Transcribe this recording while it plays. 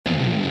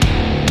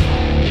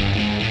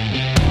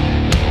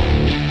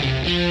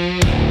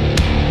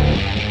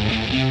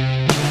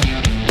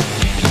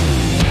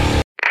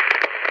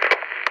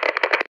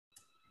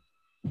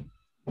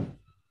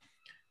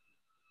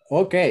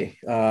Okay,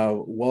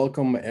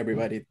 welcome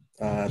everybody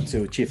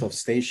to Chief of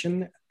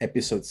Station,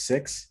 episode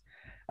 6.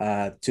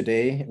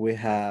 Today we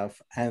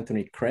have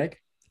Anthony Craig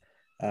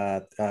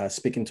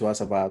speaking to us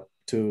about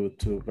two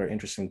very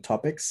interesting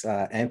topics.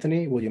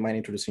 Anthony, will you mind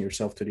introducing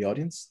yourself to the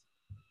audience?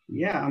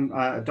 Yeah, I'm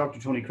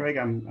Dr. Tony Craig.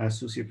 I'm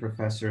Associate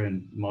Professor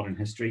in Modern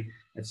History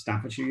at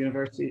Staffordshire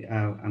University,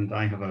 and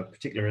I have a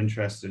particular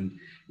interest in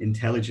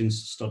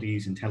intelligence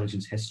studies,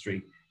 intelligence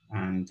history,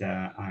 and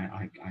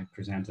I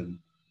present and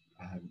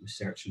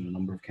research in a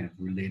number of kind of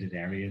related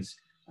areas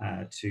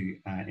to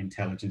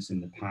intelligence in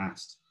the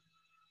past.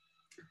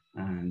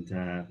 And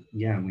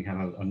yeah, we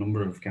have a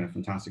number of kind of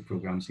fantastic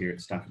programs here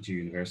at Staffordshire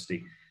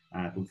University,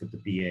 both at the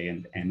BA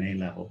and MA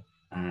level,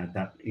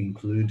 that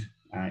include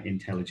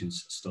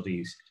intelligence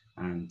studies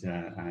and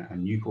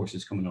new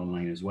courses coming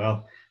online as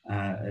well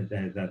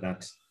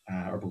that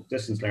are both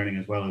distance learning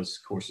as well as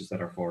courses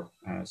that are for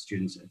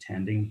students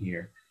attending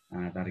here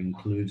that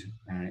include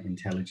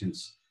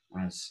intelligence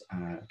as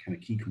kind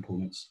of key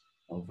components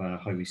of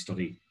how we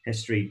study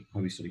history, how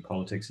we study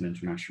politics and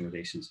international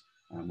relations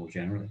more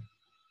generally.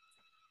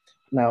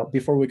 Now,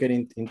 before we get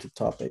into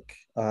topic,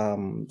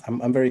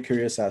 I'm very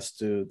curious as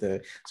to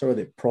the sort of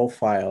the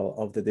profile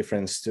of the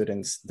different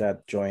students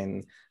that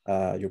join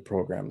your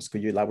programs.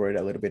 Could you elaborate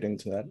a little bit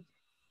into that?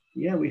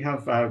 Yeah, we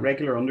have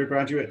regular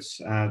undergraduates,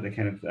 the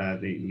kind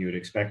of, you would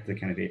expect the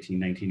kind of 18,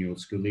 19-year-old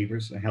school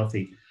leavers, a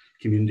healthy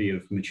community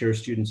of mature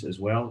students as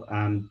well.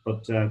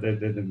 But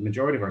the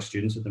majority of our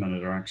students at the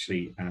minute are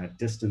actually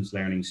distance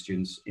learning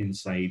students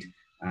inside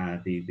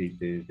the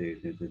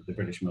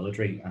British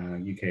military,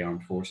 UK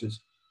Armed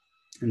Forces.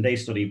 And they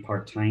study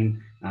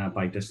part-time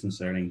by distance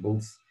learning,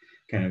 both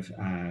kind of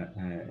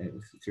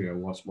through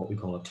what we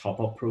call a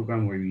top-up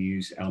program, where we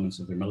use elements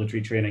of their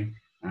military training,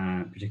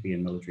 particularly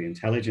in military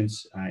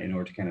intelligence, in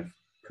order to kind of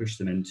push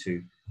them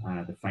into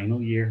the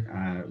final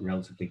year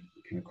relatively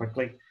kind of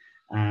quickly.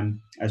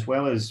 As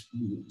well as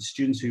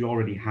students who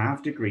already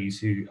have degrees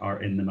who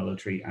are in the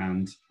military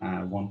and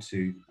want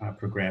to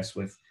progress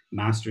with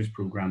master's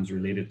programs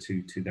related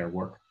to their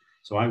work.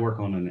 So I work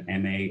on an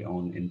MA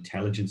on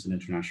intelligence and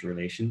international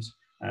relations,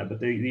 but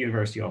the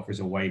university offers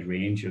a wide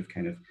range of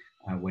kind of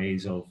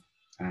ways of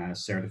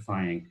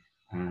certifying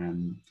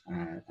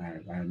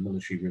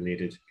military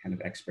related kind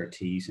of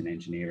expertise in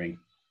engineering,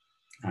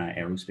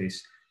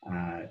 aerospace,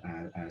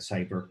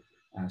 cyber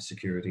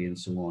security, and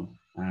so on.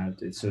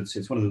 So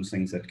it's one of those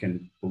things that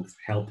can both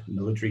help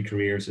military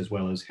careers as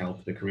well as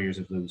help the careers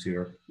of those who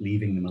are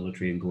leaving the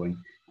military and going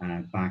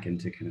back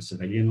into kind of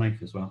civilian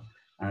life as well.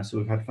 So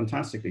we've had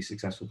fantastically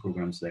successful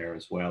programs there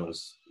as well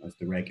as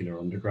the regular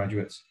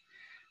undergraduates,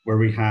 where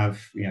we have,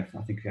 yeah,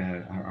 I think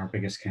our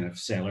biggest kind of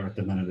seller at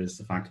the minute is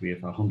the fact that we have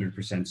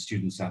 100%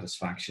 student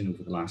satisfaction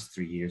over the last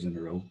 3 years in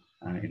a row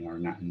in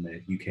the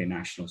UK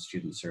National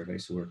Student Survey.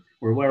 So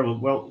we're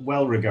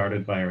well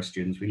regarded by our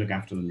students. We look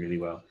after them really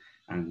well,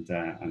 and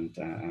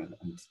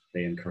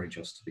they encourage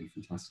us to be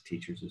fantastic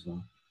teachers as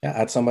well. Yeah,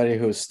 as somebody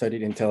who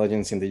studied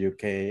intelligence in the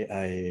UK,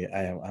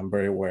 I'm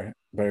very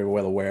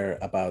well aware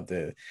about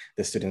the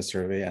student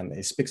survey, and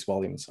it speaks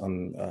volumes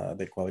on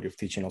the quality of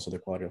teaching, also the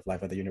quality of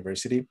life at the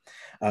university.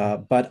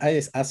 But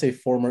as a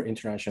former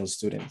international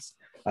student,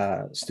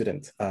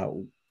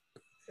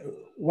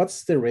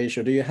 what's the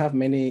ratio? Do you have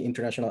many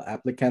international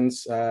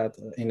applicants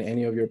in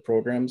any of your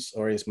programs,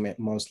 or is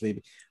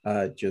mostly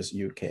just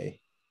UK?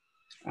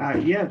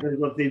 Yeah,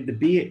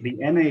 the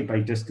MA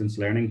by distance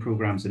learning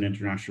programs in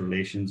international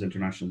relations,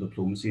 international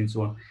diplomacy, and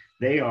so on,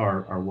 they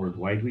are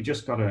worldwide. We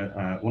just got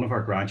one of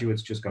our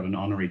graduates just got an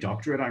honorary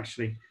doctorate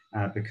actually,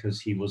 because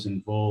he was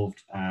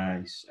involved,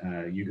 he's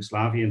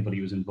Yugoslavian, but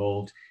he was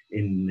involved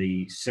in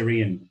the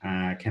Syrian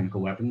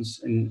chemical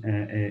weapons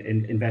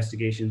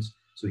investigations.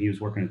 So he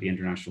was working at the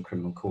International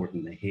Criminal Court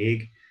in The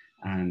Hague.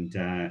 And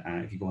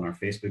if you go on our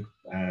Facebook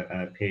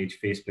page,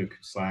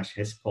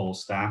 Facebook/HISPOL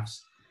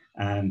staffs,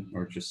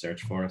 or just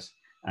search for us.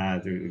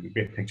 There's a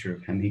great picture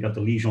of him. He got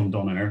the Légion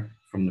d'honneur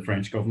from the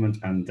French government,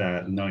 and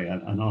now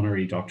an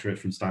honorary doctorate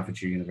from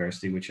Staffordshire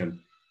University, which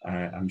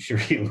I'm sure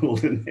he'll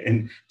hold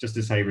in just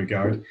as high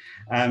regard.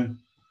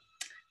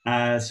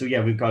 So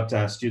yeah, we've got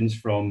students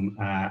from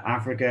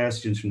Africa,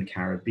 students from the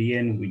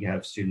Caribbean, we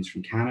have students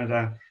from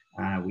Canada,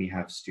 we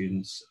have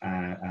students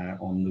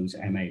on those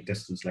MA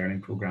distance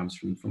learning programs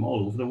from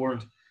all over the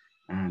world.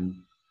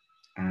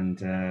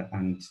 And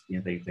you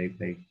know,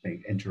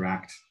 they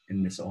interact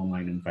in this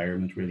online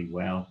environment really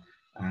well.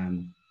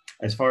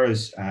 As far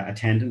as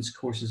attendance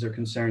courses are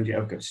concerned, yeah,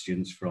 I've got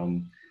students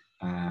from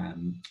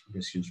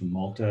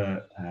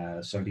Malta,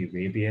 Saudi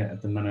Arabia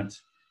at the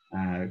minute.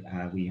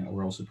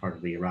 We're also part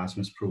of the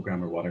Erasmus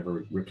program, or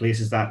whatever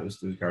replaces that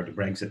with regard to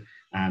Brexit.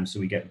 So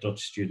we get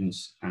Dutch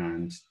students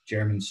and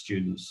German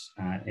students,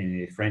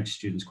 and French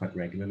students quite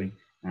regularly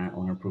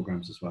on our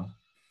programs as well.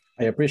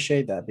 I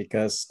appreciate that,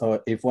 because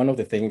if one of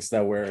the things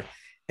that we're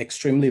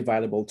extremely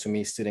valuable to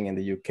me studying in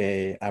the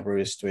UK,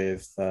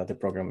 Aberystwyth with the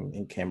program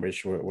in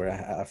Cambridge, where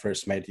I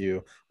first met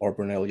you, or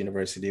Brunel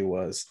University,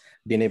 was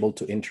being able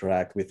to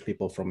interact with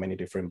people from many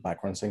different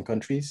backgrounds and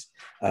countries.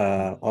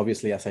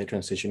 Obviously, as I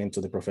transitioned into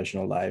the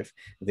professional life,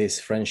 these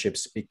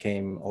friendships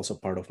became also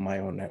part of my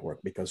own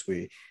network because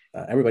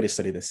everybody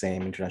studied the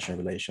same international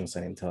relations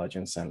and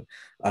intelligence, and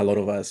a lot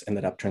of us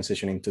ended up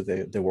transitioning to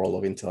the world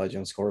of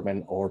intelligence,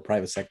 government or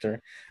private sector,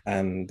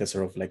 and they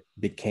sort of like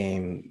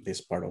became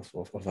this part of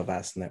a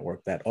vast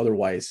network that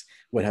otherwise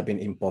would have been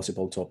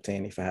impossible to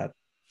obtain if I had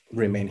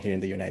remained here in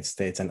the United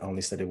States and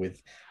only studied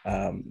with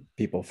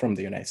people from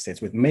the United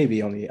States, with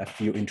maybe only a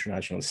few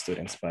international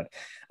students. But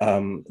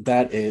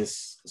that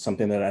is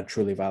something that I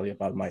truly value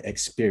about my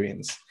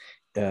experience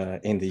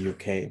in the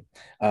UK.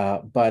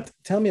 But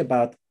tell me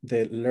about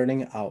the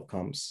learning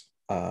outcomes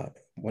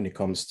when it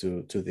comes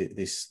to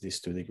these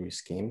 2-degree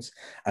schemes,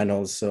 and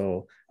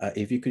also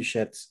if you could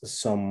shed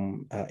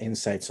some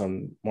insights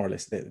on more or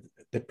less the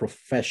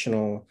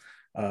professional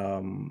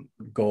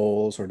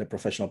goals or the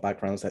professional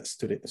backgrounds that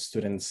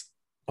students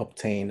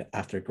obtain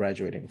after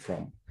graduating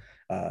from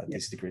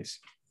these degrees.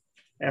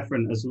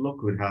 Efren, as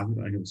luck would have it,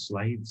 I have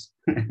slides.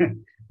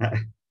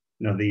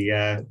 No,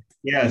 yeah.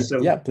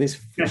 So yeah, please.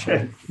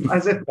 Sure.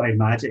 As if by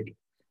magic.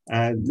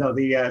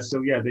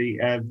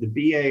 The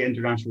BA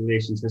International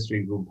Relations, History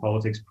and Global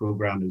Politics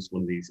program is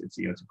one of these. It's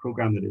a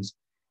program that is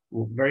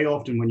very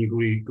often when you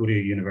go to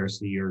a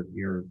university,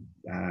 you're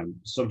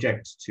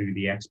subject to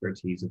the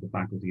expertise of the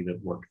faculty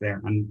that work there,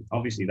 and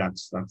obviously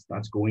that's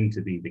going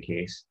to be the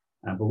case.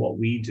 But what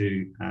we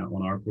do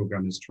on our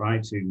program is try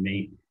to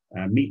meet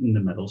in the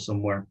middle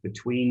somewhere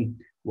between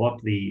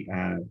what the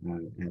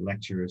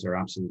lecturers are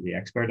absolutely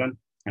expert in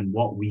and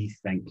what we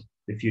think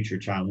the future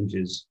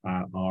challenges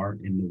are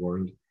in the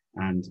world,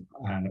 and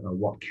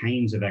what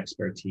kinds of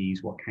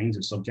expertise, what kinds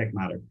of subject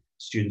matter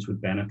students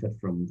would benefit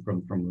from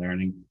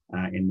learning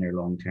in their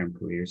long-term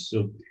careers.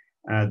 So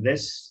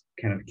this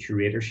kind of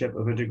curatorship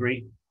of a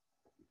degree,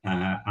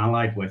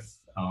 allied with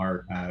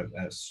our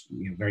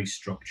very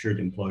structured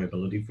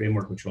employability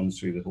framework, which runs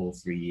through the whole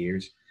 3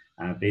 years,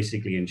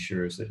 basically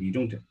ensures that you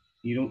don't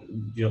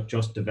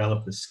just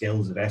develop the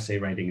skills of essay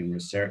writing and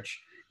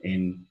research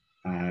in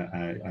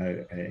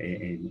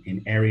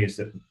areas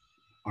that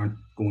aren't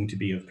going to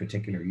be of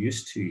particular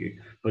use to you,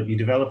 but you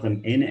develop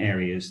them in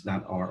areas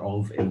that are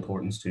of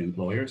importance to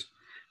employers,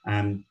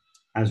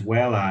 as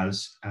well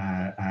as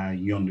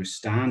you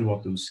understand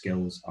what those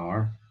skills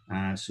are,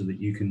 so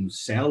that you can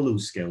sell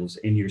those skills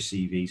in your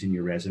CVs, in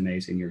your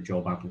resumes, in your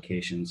job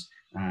applications,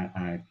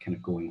 kind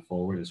of going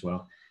forward as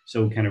well.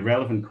 So kind of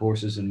relevant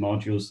courses and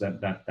modules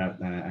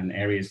and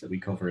areas that we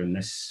cover in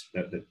this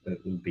that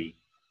will be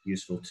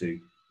useful to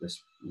the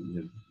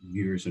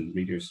viewers and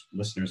readers,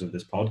 listeners of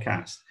this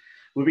podcast,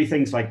 would be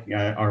things like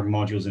our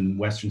modules in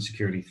Western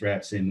security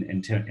threats, in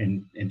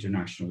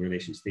international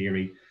relations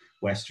theory,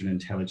 Western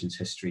intelligence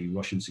history,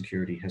 Russian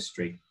security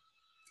history,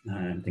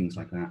 and things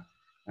like that.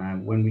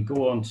 When we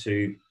go on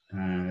to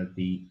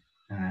the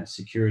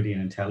security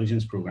and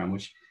intelligence program,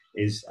 which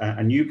is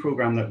a new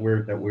program that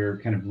we're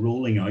kind of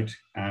rolling out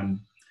on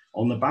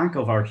the back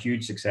of our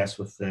huge success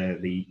with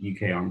the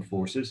UK Armed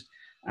Forces.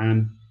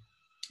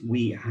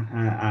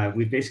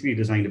 We've basically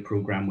designed a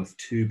program with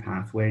 2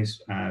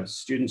 pathways.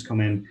 Students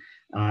come in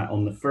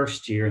on the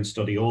first year and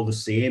study all the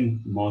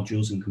same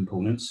modules and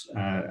components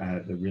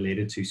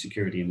related to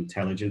security and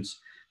intelligence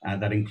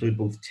that include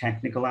both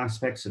technical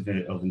aspects of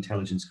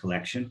intelligence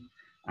collection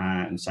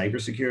and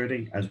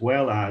cybersecurity, as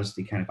well as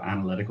the kind of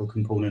analytical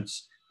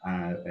components,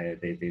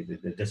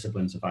 the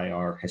disciplines of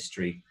IR,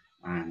 history,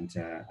 and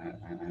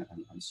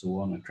so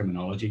on, and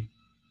criminology.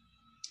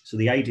 So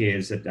the idea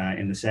is that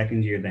in the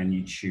second year,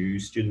 then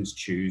students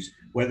choose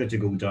whether to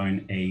go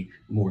down a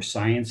more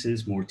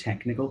sciences, more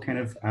technical kind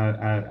of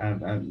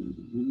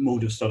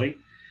mode of study,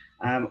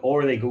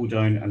 or they go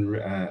down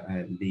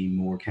and the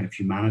more kind of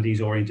humanities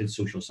oriented,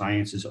 social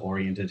sciences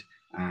oriented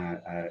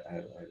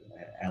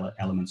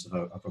elements of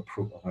a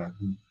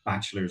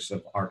Bachelor's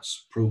of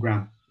Arts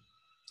program.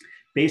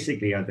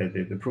 Basically,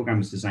 the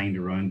program is designed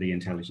around the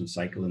intelligence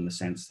cycle in the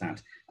sense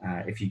that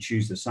if you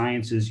choose the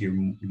sciences,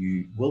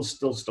 you will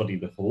still study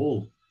the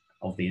whole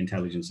of the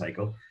intelligence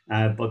cycle,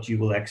 but you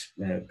will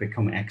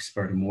become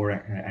expert, more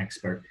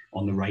expert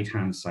on the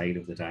right-hand side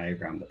of the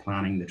diagram, the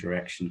planning, the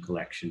direction,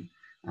 collection,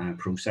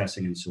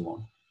 processing, and so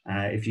on.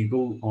 If you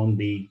go on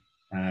the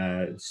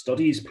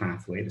studies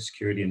pathway, the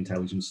Security and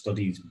Intelligence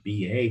Studies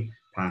BA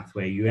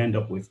pathway, you end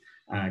up with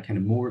kind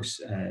of more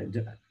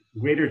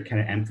greater kind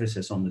of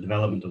emphasis on the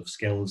development of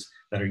skills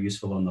that are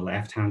useful on the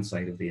left-hand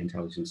side of the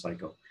intelligence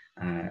cycle.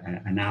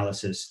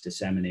 Analysis,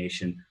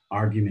 dissemination,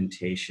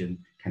 argumentation,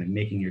 kind of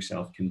making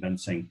yourself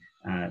convincing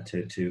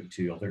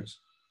to others.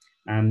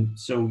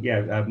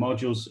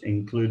 Modules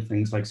include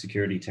things like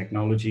security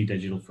technology,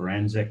 digital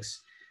forensics,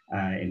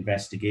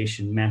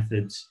 investigation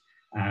methods,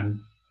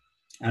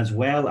 as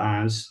well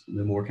as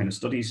the more kind of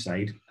studies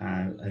side,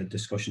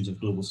 discussions of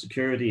global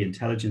security,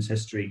 intelligence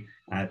history,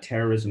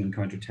 terrorism and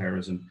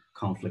counterterrorism,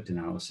 conflict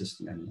analysis,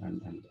 and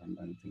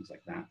things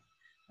like that.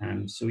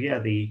 So yeah,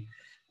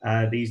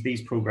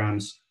 these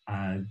programs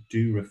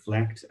do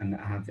reflect and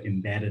have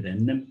embedded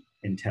in them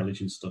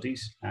intelligence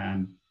studies.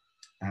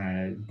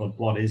 But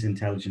what is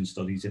intelligence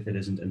studies if it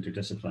isn't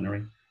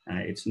interdisciplinary?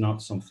 It's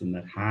not something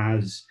that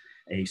has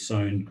a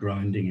sound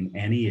grounding in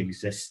any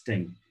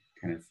existing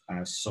kind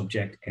of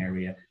subject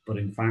area, but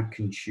in fact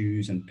can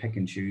choose and pick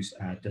and choose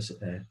a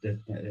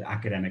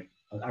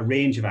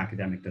range of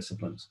academic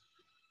disciplines.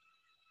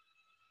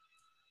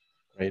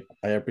 Great,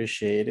 I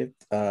appreciate it.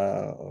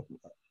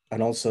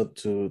 And also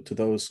to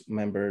those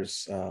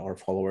members or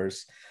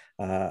followers,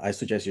 I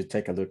suggest you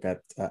take a look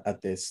at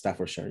the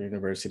Staffordshire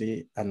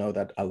University. I know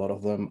that a lot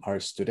of them are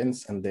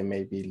students and they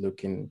may be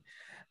looking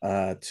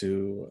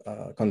to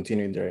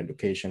continue their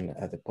education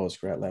at the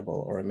postgrad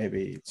level, or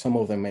maybe some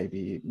of them may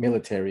be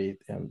military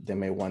and they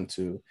may want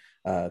to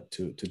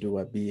do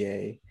a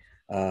BA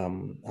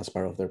as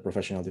part of their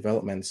professional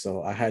development.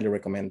 So I highly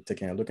recommend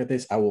taking a look at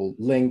this. I will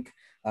link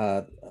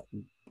all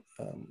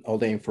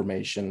the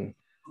information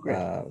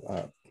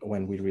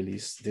when we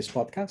release this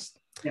podcast.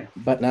 Yeah.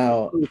 But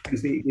now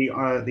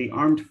the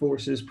armed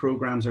forces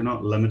programs are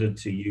not limited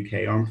to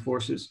UK armed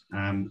forces,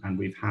 and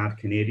we've had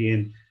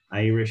Canadian,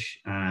 Irish,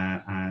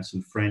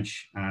 some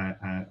French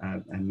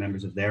and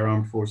members of their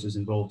armed forces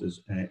involved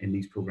in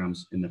these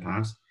programs in the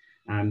past.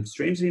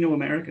 Strangely, no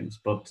Americans,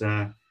 but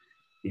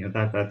you know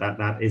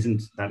that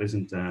isn't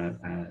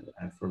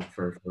for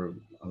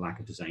a lack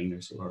of design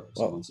or so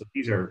on. So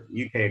these are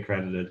UK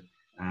accredited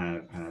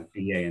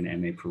BA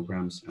and MA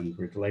programs, and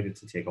we're delighted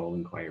to take all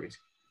inquiries.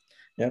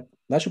 Yeah,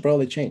 that should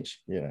probably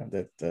change. Yeah,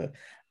 that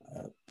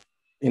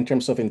in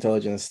terms of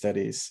intelligence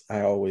studies,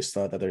 I always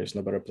thought that there is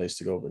no better place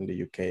to go in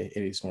the UK. It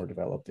is more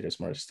developed, it is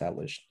more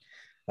established.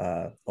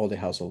 All the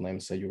household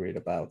names that you read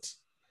about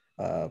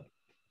are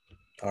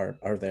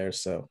there.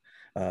 So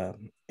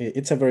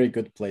it's a very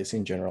good place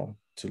in general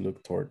to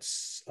look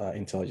towards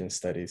intelligence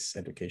studies,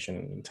 education,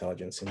 and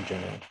intelligence in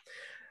general.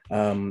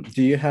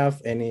 Do you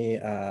have any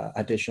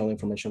additional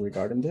information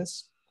regarding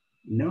this?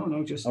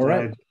 No, just all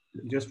right.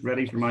 Just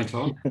ready for my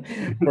talk.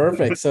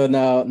 Perfect. So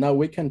now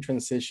we can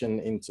transition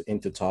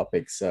into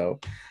topics. So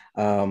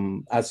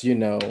as you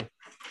know,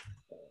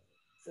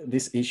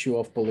 this issue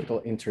of political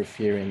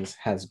interference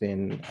has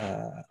been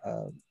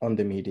on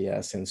the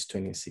media since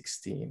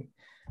 2016,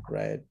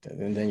 right?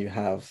 And then you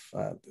have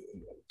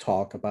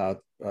talk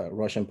about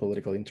Russian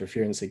political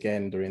interference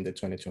again during the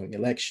 2020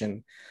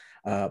 election.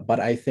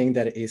 But I think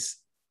that it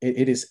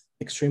is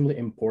extremely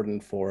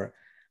important for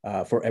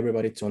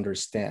everybody to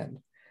understand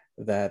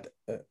that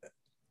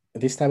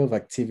this type of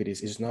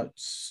activities is not,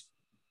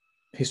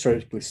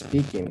 historically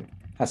speaking,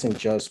 hasn't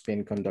just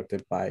been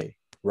conducted by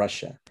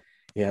Russia.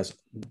 It has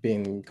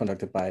been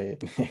conducted by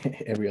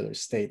every other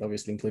state,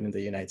 obviously, including the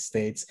United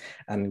States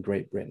and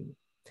Great Britain.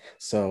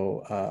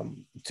 So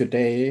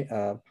today,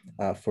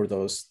 for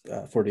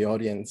the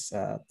audience,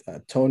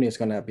 Tony is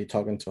going to be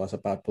talking to us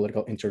about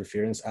political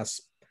interference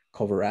as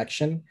covert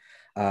action,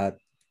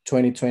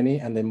 2020,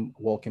 and then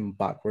walking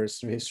backwards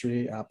through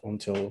history up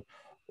until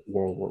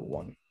World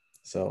War I.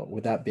 So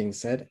with that being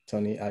said,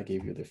 Tony, I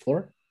give you the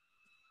floor.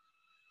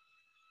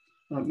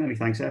 Well, many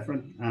thanks,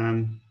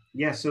 Efren.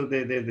 Yeah, so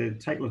the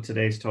title of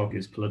today's talk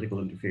is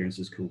Political Interference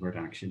as Covert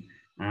Action.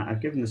 I've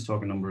given this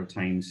talk a number of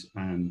times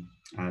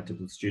to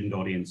both student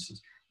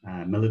audiences,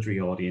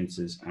 military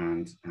audiences,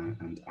 and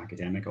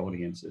academic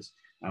audiences,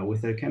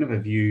 with a kind of a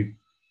view,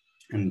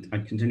 and I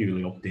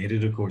continually update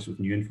it, of course, with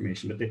new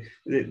information. But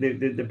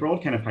the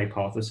broad kind of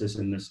hypothesis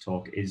in this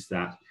talk is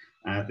that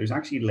there's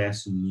actually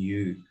less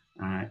new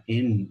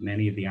in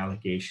many of the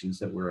allegations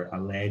that were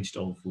alleged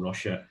of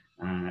Russia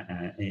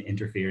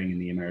interfering in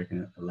the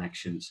American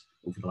elections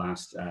over the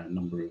last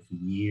number of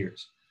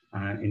years.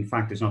 In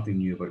fact, there's nothing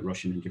new about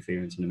Russian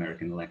interference in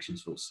American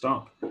elections, full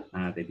stop.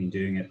 They've been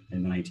doing it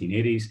in the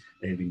 1980s,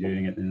 they've been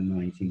doing it in the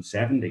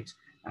 1970s.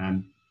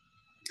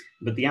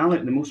 But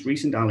the most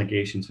recent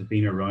allegations have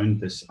been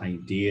around this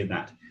idea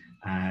that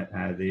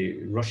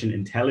the Russian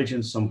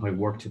intelligence somehow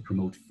worked to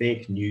promote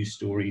fake news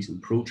stories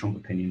and pro-Trump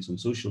opinions on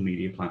social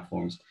media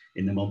platforms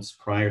in the months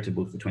prior to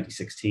both the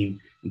 2016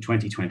 and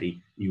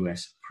 2020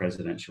 US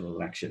presidential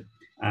election.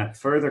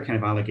 Further kind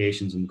of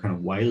allegations and kind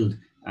of wild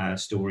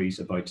stories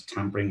about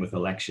tampering with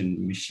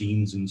election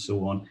machines and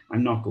so on,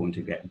 I'm not going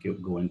to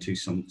go into.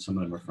 Some of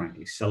them are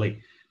frankly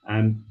silly.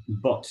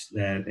 But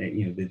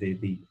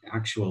the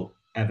actual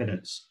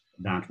evidence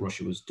that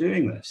Russia was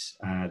doing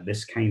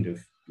this kind of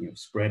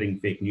spreading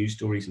fake news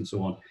stories and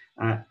so on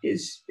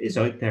is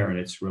out there, and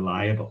it's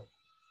reliable.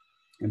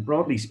 And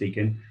broadly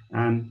speaking,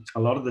 a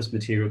lot of this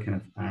material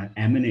kind of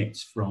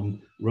emanates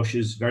from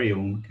Russia's very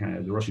own,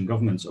 the Russian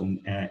government's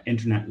own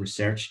Internet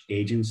Research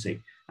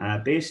Agency,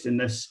 based in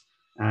this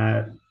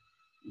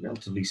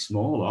relatively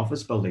small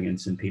office building in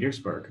St.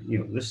 Petersburg.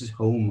 This is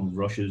home of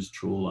Russia's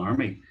troll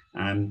army,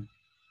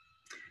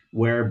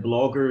 where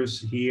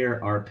bloggers here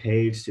are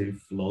paid to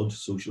flood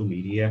social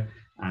media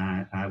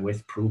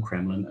with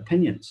pro-Kremlin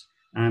opinions.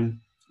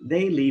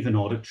 They leave an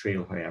audit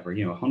trail, however.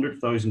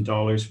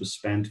 $100,000 was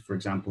spent, for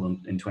example,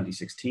 in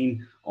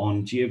 2016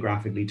 on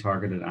geographically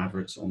targeted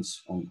adverts on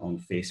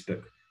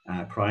Facebook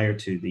prior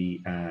to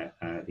the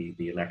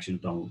election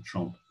of Donald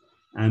Trump.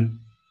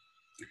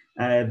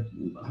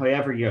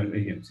 However,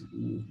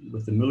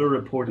 with the Mueller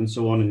report and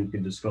so on, and we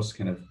can discuss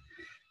kind of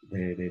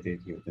the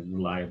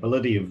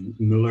reliability of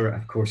Mueller,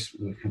 of course,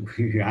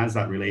 who has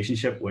that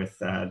relationship with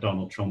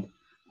Donald Trump.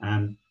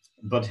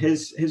 But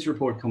his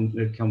report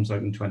comes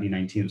out in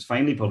 2019. It was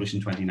finally published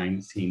in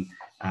 2019.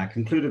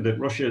 Concluded that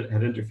Russia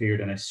had interfered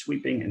in a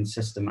sweeping and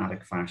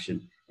systematic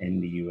fashion in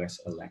the US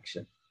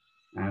election.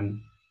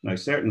 Now,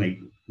 certainly,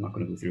 I'm not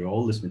going to go through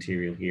all this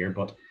material here,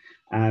 but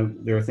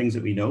there are things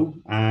that we know.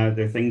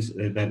 There are things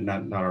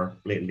that are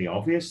blatantly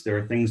obvious. There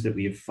are things that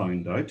we have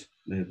found out,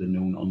 the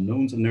known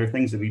unknowns, and there are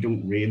things that we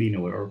don't really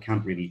know or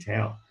can't really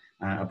tell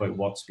about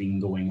what's been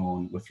going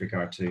on with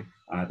regard to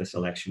this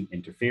election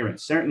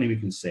interference. Certainly, we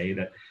can say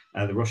that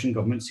the Russian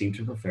government seemed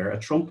to prefer a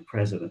Trump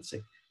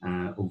presidency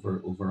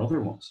over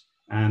other ones.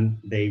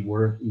 They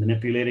were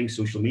manipulating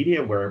social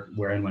media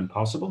where and when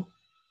possible,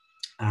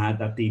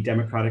 that the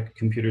democratic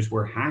computers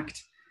were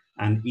hacked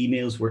and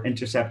emails were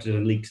intercepted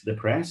and leaked to the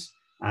press.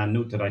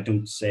 Note that I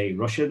don't say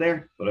Russia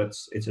there, but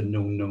it's a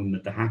known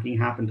that the hacking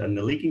happened and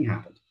the leaking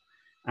happened.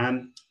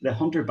 The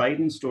Hunter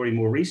Biden story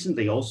more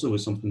recently also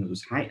was something that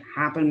was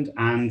happened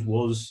and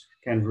was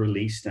kind of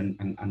released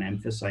and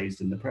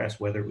emphasized in the press.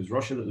 Whether it was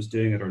Russia that was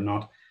doing it or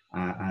not,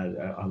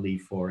 I'll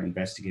leave for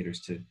investigators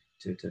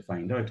to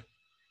find out.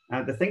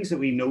 The things that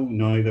we know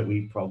now that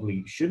we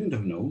probably shouldn't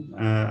have known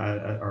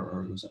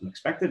or was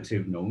unexpected to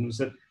have known was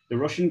that the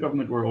Russian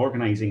government were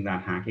organizing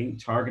that hacking,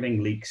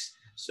 targeting leaks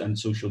and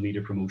social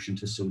media promotion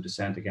to sow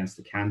dissent against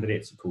the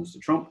candidates opposed to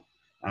Trump.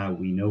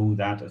 We know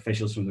that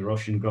officials from the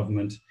Russian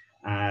government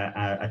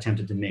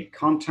attempted to make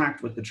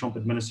contact with the Trump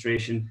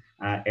administration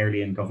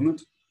early in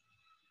government.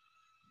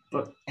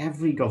 But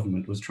every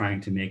government was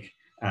trying to make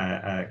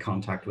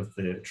contact with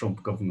the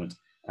Trump government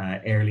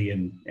early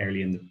in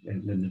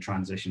the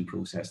transition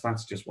process.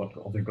 That's just what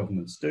other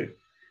governments do.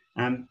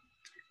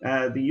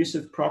 The use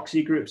of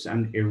proxy groups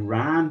and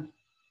Iran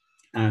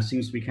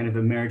seems to be kind of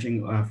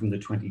emerging from the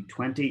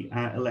 2020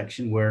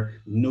 election,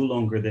 where no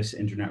longer this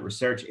Internet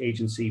Research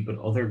Agency, but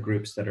other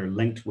groups that are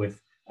linked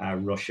with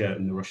Russia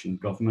and the Russian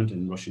government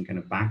and Russian kind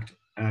of backed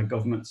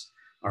governments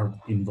are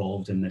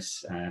involved in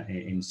this,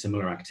 in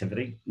similar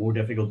activity. More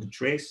difficult to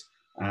trace,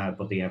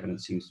 but the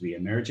evidence seems to be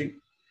emerging.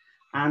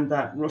 And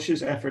that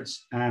Russia's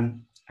efforts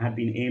had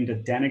been aimed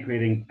at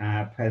denigrating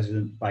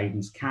President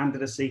Biden's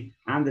candidacy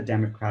and the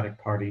Democratic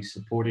Party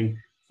supporting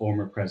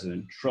former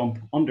President Trump,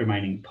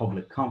 undermining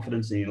public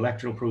confidence in the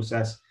electoral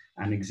process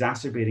and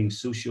exacerbating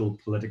social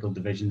political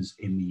divisions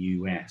in the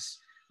US.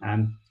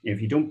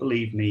 If you don't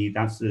believe me,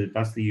 that's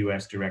the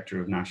US Director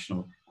of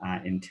National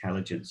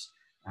Intelligence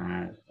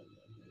and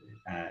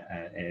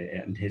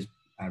his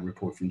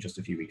report from just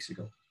a few weeks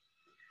ago.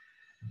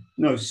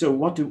 No, so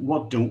what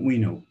don't we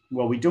know?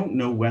 Well, we don't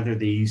know whether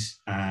these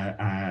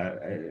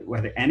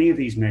whether any of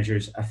these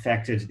measures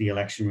affected the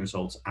election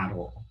results at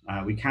all.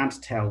 We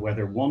can't tell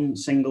whether one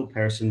single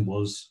person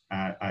was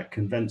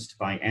convinced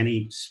by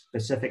any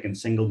specific and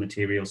single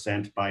material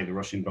sent by the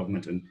Russian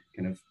government and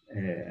kind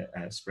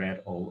of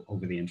spread all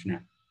over the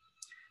internet.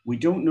 We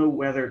don't know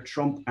whether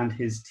Trump and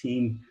his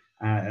team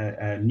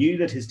knew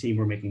that his team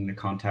were making the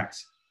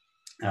contacts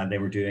they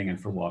were doing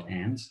and for what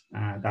ends.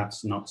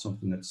 That's not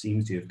something that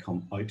seems to have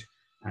come out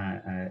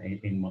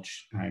in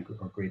much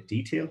or great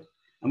detail.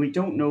 And we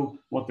don't know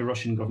what the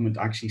Russian government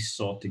actually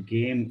sought to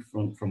gain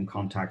from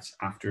contacts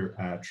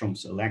after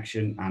Trump's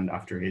election and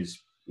after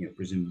his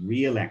presumed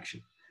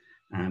re-election.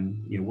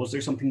 Was there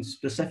something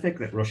specific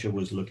that Russia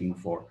was looking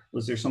for?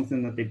 Was there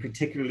something that they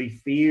particularly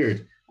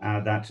feared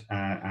that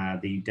a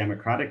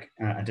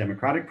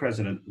Democratic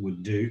president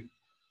would do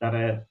that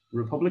a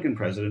Republican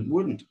president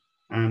wouldn't?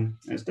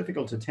 It's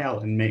difficult to tell,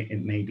 and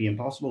it may be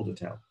impossible to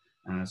tell,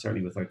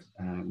 certainly without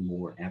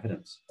more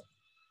evidence.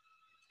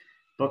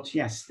 But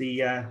yes,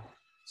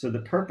 so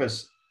the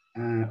purpose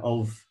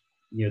of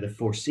the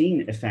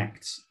foreseen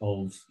effects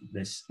of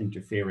this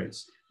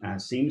interference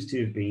seems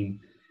to have been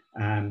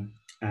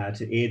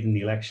to aid in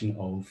the election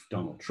of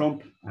Donald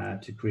Trump,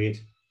 to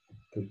create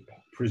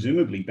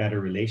presumably better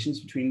relations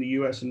between the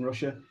US and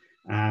Russia,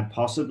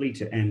 possibly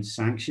to end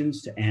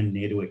sanctions, to end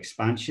NATO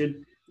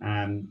expansion.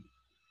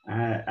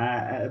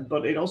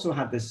 But it also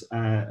had this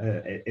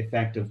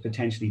effect of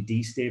potentially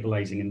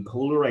destabilizing and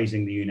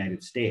polarizing the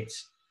United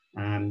States.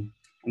 And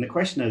the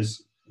question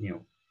is,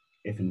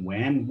 if and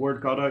when word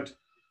got out.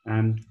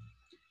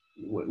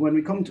 When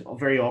we come to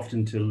very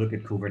often to look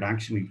at covert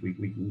action,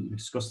 we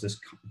discuss this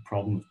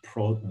problem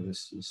of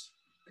this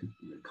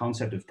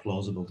concept of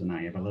plausible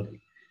deniability.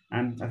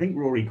 And I think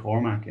Rory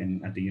Cormack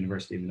at the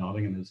University of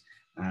Nottingham has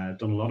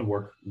done a lot of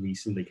work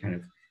recently kind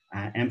of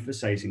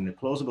emphasizing that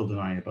plausible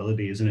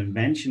deniability is an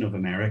invention of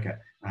America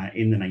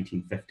in the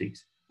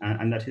 1950s.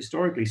 And that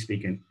historically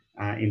speaking,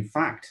 in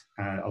fact,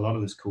 a lot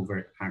of this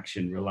covert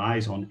action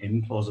relies on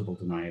implausible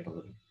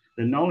deniability.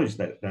 The knowledge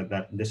that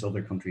this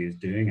other country is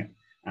doing it,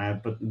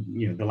 but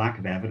the lack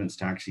of evidence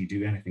to actually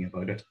do anything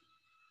about it.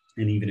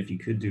 And even if you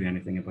could do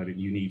anything about it,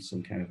 you need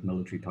some kind of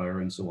military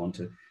power and so on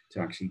to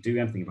actually do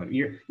anything about it.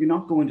 You're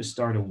not going to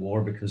start a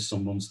war because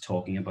someone's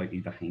talking about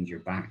you behind your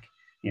back.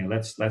 You know,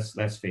 let's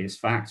face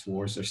facts.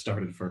 Wars are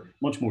started for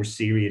much more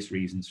serious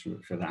reasons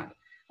for that.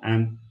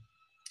 And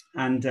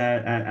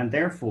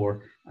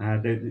therefore,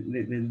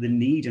 the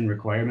need and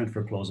requirement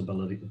for plausible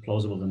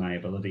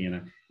deniability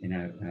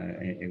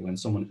when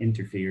someone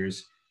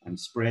interferes and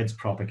spreads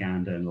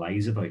propaganda and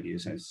lies about you,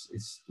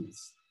 it's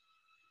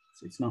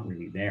not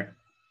really there.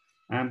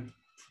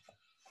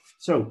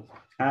 So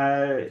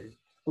a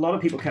lot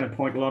of people kind of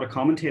point, a lot of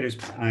commentators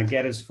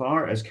get as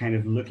far as kind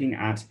of looking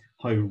at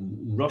how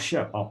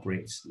Russia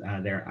operates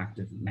their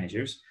active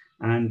measures,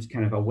 and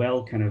kind of a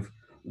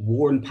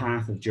worn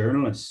path of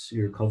journalists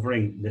who are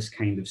covering this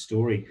kind of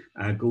story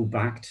go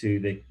back to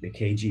the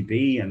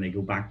KGB, and they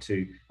go back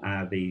to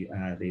the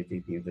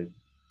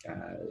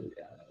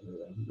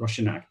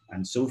Russian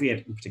and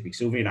Soviet, particularly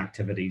Soviet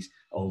activities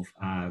of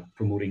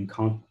promoting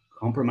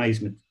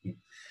compromising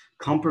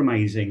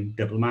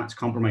diplomats,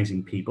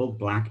 compromising people,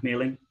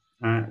 blackmailing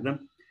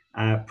them,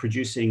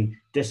 producing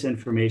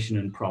disinformation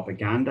and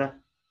propaganda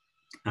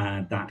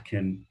that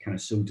can kind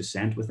of sow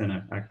dissent within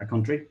a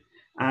country,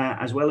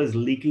 as well as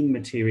leaking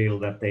material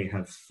that they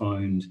have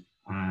found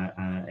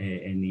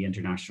in the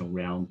international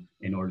realm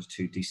in order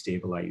to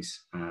destabilize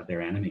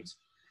their enemies.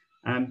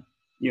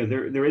 You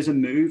know, there is a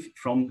move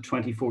from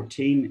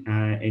 2014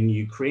 in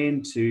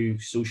Ukraine to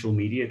social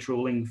media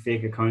trolling,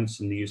 fake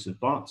accounts, and the use of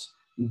bots.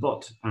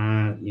 But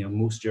you know,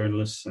 most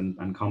journalists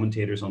and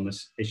commentators on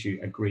this issue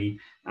agree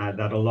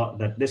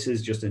that this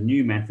is just a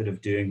new method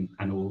of doing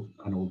an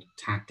old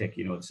tactic.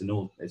 You know, it's a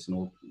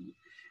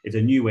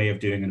new way of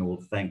doing an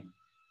old thing.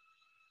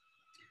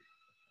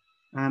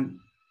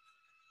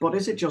 But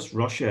is it just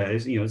Russia?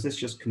 Is this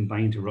just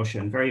confined to Russia?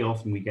 And very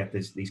often we get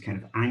these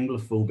kind of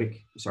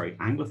Russophobic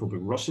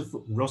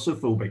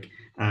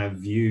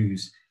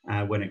views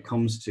when it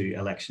comes to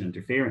election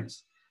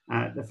interference.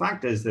 The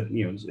fact is that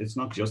it's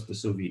not just the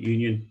Soviet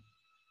Union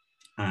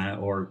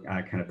or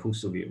kind of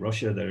post-Soviet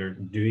Russia that are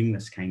doing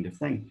this kind of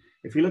thing.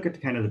 If we look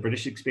at the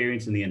British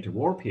experience in the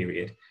interwar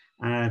period,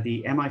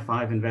 the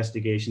MI5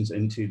 investigations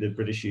into the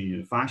British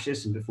Union of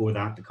Fascists, and before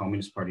that the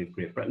Communist Party of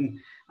Great Britain,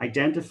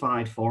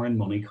 identified foreign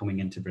money coming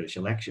into British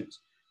elections.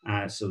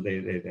 So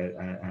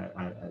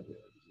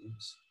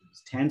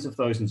tens of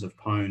thousands of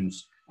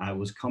pounds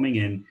was coming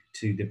in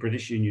to the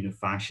British Union of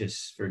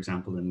Fascists, for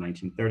example, in the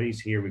 1930s.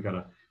 Here we've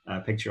got a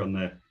picture on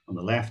the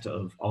left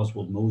of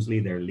Oswald Mosley,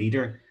 their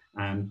leader,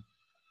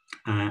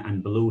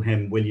 and below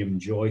him William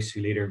Joyce,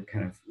 who later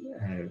kind of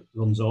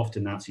runs off to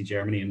Nazi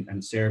Germany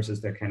and serves as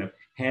their kind of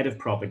head of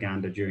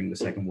propaganda during the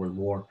Second World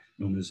War,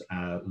 known as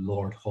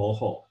Lord Haw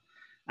Haw.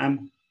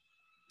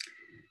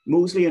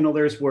 Mosley and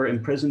others were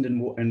imprisoned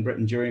in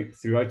Britain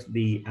throughout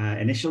the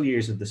initial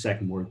years of the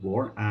Second World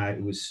War.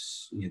 It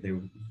was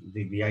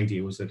the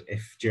idea was that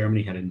if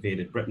Germany had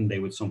invaded Britain, they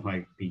would somehow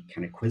be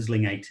kind of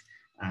Quisling-ite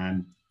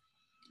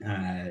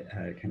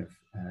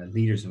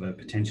leaders of a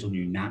potential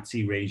new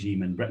Nazi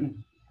regime in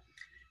Britain.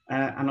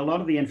 And a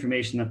lot of the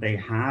information that they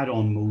had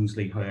on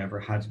Mosley, however,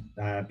 had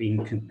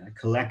been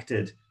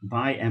collected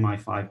by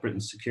MI5,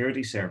 Britain's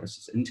security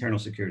services, internal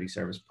security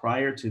service,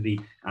 prior to the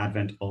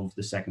advent of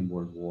the Second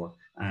World War.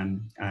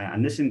 And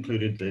this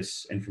included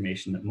this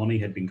information that money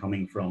had been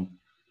coming from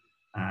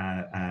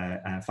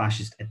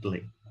fascist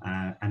Italy.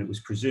 And it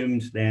was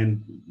presumed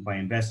then, by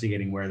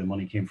investigating where the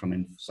money came from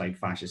inside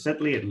fascist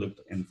Italy, it looked,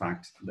 in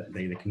fact,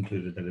 they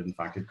concluded that it in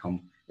fact had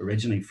come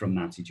originally from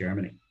Nazi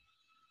Germany.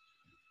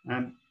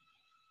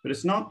 But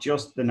it's not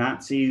just the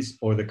Nazis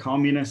or the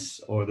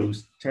communists or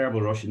those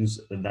terrible Russians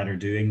that are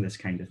doing this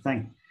kind of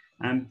thing.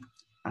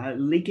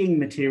 Leaking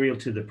material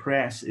to the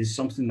press is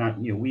something that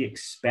we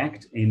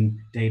expect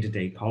in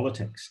day-to-day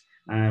politics.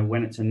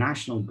 When it's a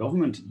national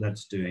government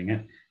that's doing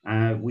it,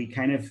 we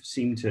kind of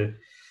seem to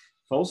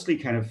falsely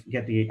kind of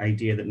get the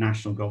idea that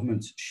national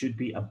governments should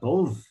be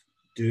above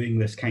doing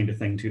this kind of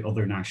thing to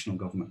other national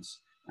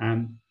governments.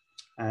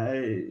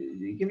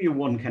 Give you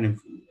one kind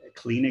of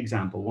clean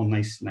example, one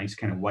nice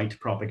kind of white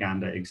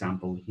propaganda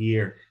example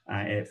here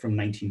from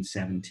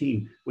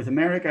 1917. With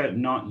America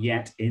not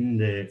yet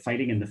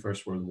fighting in the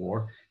First World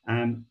War,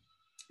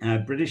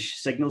 British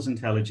signals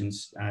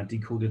intelligence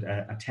decoded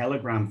a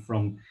telegram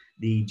from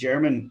the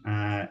German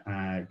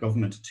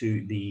government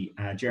to the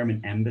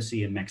German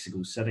embassy in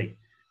Mexico City.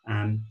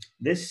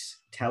 This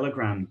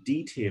telegram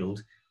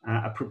detailed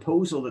a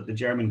proposal that the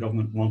German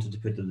government wanted to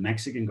put to the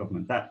Mexican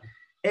government, that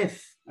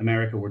if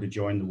America were to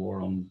join the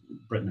war on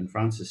Britain and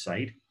France's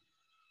side,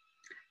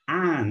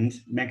 and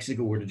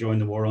Mexico were to join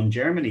the war on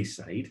Germany's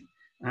side,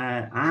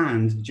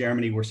 and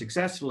Germany were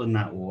successful in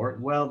that war,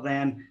 well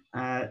then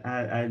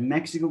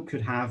Mexico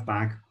could have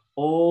back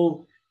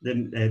all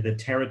the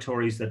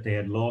territories that they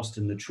had lost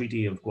in the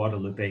Treaty of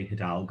Guadalupe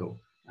Hidalgo,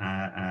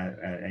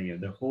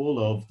 the whole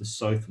of the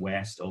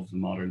southwest of the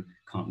modern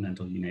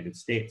continental United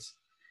States.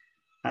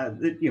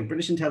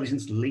 British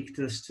intelligence leaked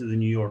this to the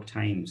New York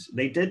Times.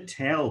 They did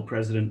tell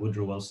President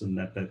Woodrow Wilson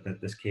that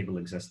this cable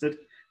existed,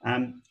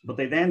 But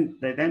they then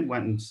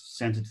went and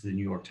sent it to the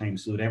New York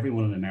Times so that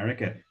everyone in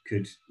America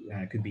could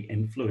be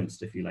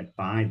influenced, if you like,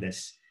 by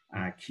this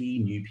key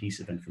new piece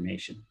of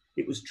information.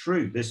 It was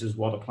true. This is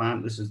what a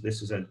plan. This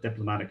is a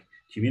diplomatic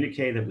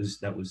communique that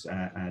was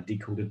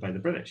decoded by the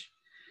British.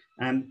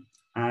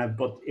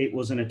 But it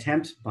was an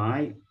attempt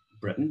by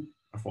Britain,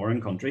 a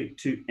foreign country,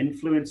 to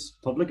influence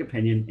public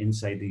opinion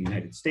inside the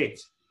United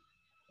States.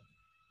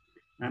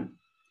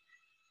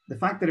 The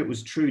fact that it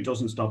was true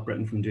doesn't stop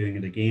Britain from doing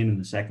it again in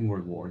the Second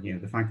World War. You know,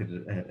 the fact that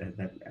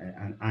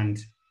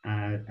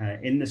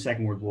in the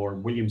Second World War,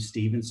 William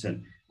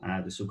Stevenson,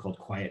 the so-called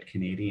Quiet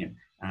Canadian,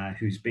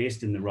 who's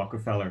based in the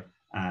Rockefeller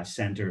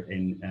Center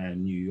in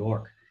New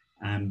York,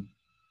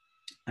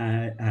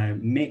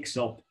 makes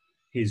up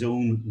his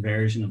own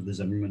version of the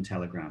Zimmermann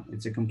telegram.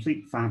 It's a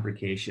complete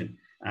fabrication,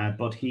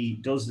 but he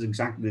does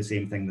exactly the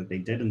same thing that they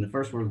did in the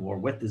First World War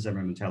with the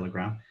Zimmermann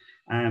telegram.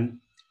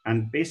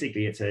 And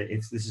basically, this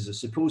is a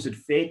supposed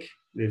fake.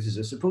 This is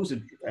a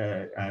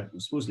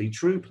supposedly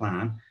true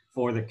plan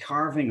for the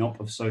carving up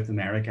of South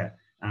America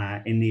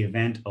in the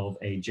event of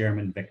a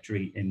German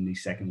victory in the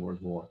Second World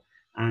War.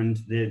 And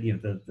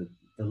the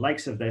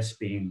likes of this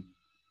being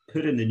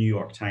put in the New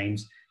York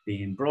Times,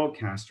 being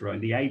broadcast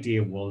around. The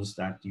idea was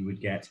that you would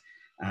get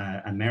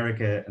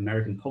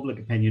American public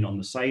opinion on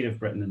the side of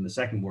Britain in the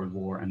Second World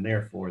War, and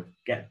therefore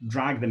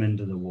drag them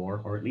into the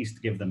war, or at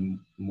least give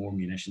them more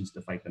munitions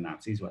to fight the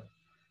Nazis with.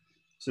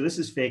 So this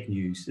is fake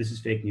news. This is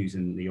fake news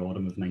in the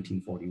autumn of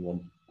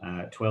 1941,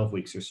 12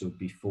 weeks or so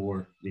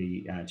before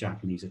the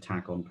Japanese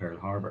attack on Pearl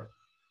Harbor.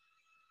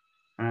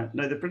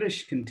 Now the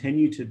British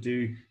continue to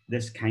do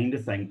this kind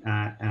of thing,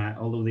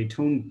 although they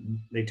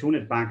tone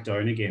it back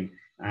down again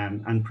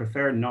and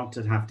prefer not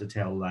to have to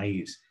tell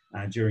lies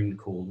during the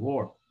Cold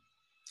War.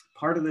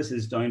 Part of this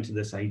is down to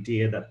this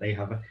idea that they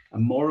have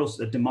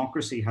that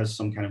democracy has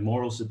some kind of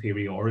moral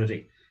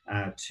superiority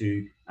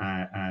to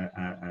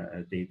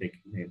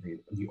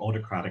the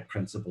autocratic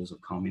principles of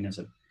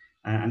communism.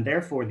 And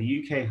therefore,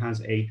 the UK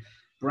has a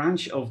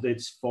branch of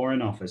its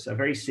Foreign Office, a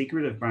very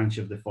secretive branch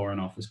of the Foreign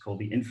Office called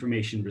the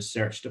Information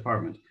Research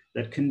Department,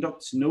 that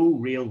conducts no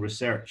real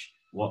research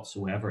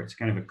whatsoever. It's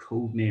kind of a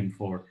code name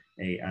for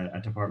a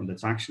department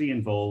that's actually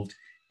involved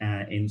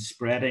in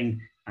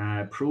spreading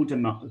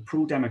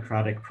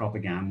pro-democratic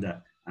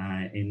propaganda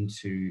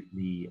into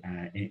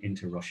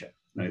Russia.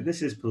 Now,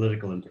 this is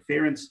political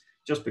interference.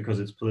 Just because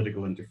it's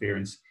political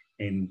interference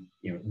in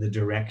the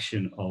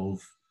direction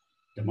of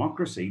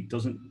democracy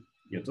doesn't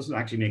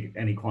actually make it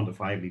any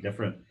quantifiably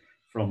different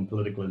from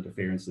political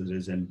interference that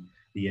is in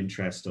the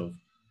interest of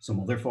some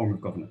other form of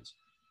governance.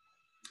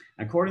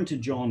 According to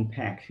John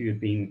Peck, who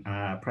had been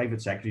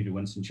private secretary to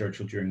Winston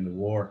Churchill during the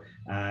war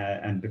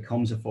and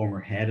becomes a former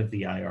head of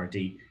the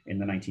IRD in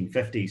the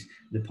 1950s,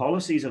 the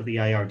policies of the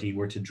IRD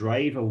were to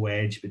drive a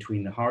wedge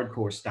between the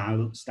hardcore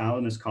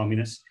Stalinist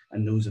communists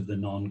and those of the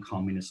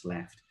non-communist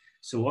left.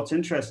 So what's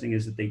interesting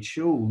is that they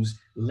chose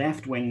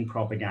left-wing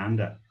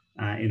propaganda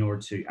in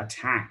order to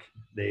attack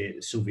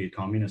the Soviet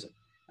communism.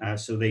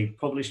 So they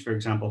published, for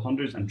example,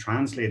 hundreds and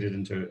translated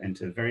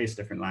into various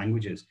different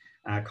languages,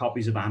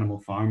 copies of Animal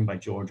Farm by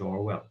George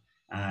Orwell,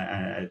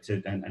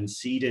 and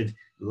seeded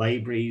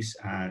libraries,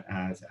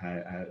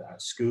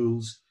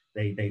 schools.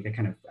 They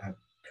kind of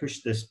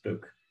pushed this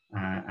book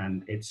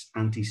and its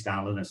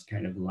anti-Stalinist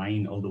kind of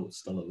line, although it's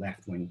still a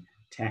left-wing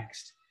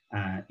text,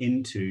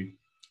 into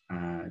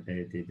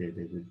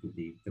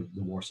the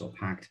Warsaw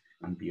Pact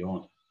and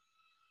beyond.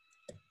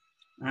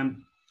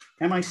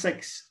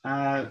 MI6,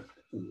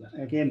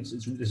 again,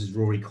 this is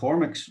Rory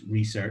Cormack's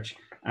research,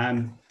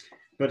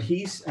 but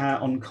he's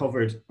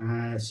uncovered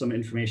some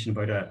information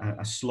about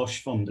a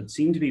slush fund that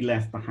seemed to be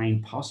left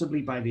behind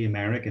possibly by the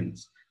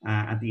Americans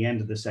at the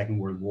end of the Second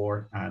World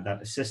War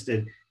that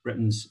assisted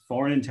Britain's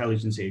Foreign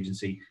Intelligence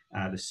Agency,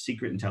 the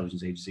Secret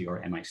Intelligence Agency,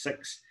 or MI6,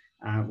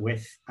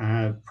 with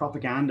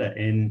propaganda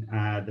in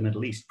the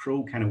Middle East,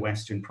 kind of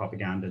Western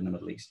propaganda in the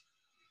Middle East.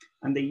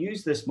 And they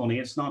use this money,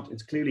 it's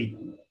clearly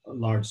a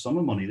large sum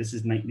of money, these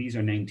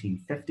are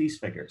 1950s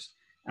figures,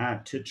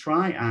 to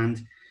try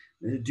and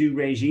do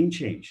regime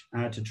change,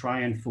 to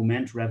try and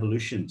foment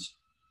revolutions,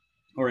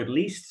 or at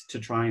least to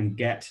try and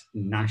get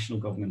national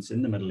governments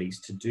in the Middle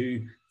East to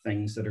do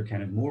things that are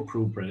kind of more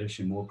pro-British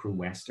and more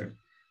pro-Western.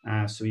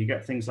 So you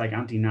get things like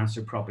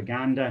anti-Nasser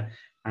propaganda,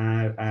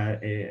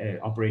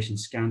 Operation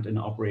Scant and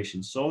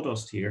Operation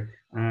Sawdust here,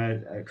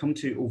 come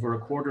to over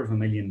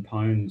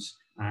 £250,000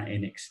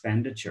 in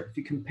expenditure. If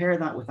you compare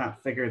that with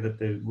that figure that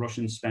the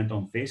Russians spent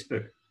on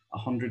Facebook,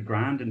 100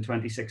 grand in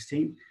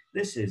 2016,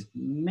 this is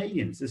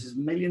millions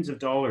of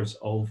dollars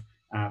of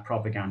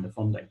propaganda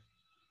funding.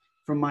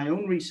 From my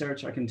own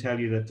research, I can tell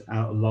you that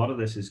a lot of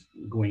this is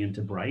going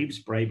into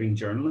bribing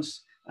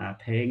journalists,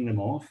 paying them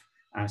off,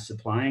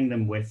 supplying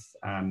them with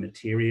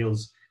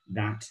materials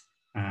that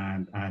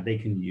they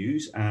can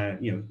use.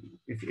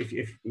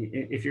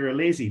 If you're a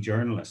lazy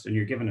journalist and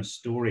you're given a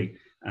story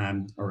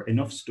or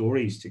enough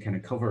stories to kind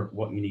of cover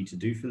what you need to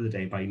do for the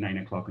day by 9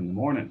 o'clock in the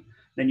morning,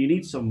 then you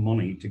need some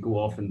money to go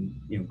off and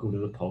go to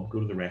the pub, go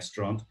to the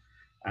restaurant,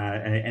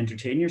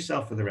 entertain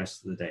yourself for the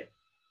rest of the day.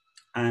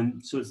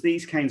 So it's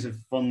these kinds of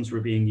funds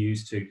were being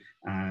used to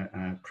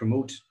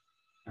promote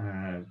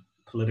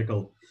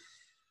political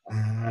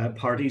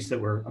parties that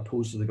were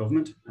opposed to the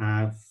government,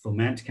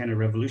 foment kind of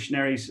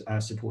revolutionaries,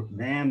 support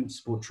them,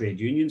 support trade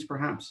unions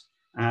perhaps,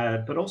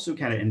 but also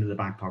kind of into the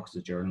back pockets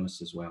of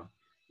journalists as well.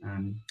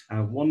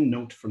 One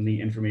note from the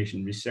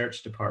Information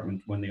Research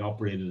Department when they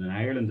operated in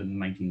Ireland in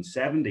the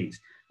 1970s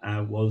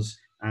was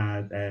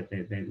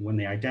when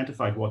they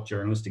identified what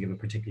journalists to give a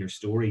particular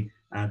story,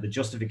 the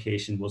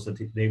justification was that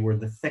they were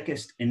the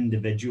thickest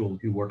individual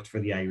who worked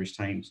for the Irish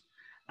Times.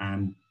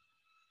 I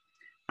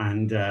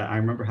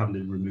remember having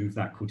to remove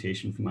that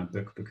quotation from my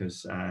book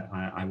because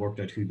I worked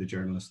out who the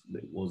journalist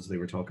was they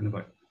were talking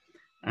about.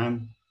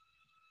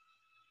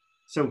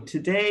 So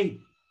today,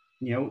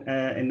 you know,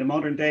 in the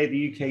modern day,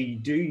 the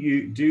UK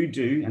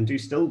do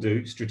still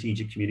do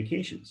strategic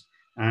communications.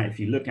 If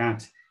you look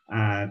at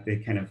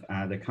the kind of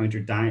the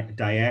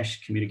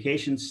counter-Daesh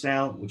communications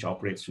cell, which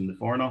operates from the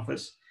Foreign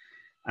Office,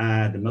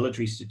 the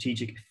Military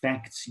Strategic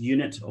Effects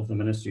Unit of the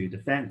Ministry of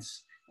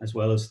Defence, as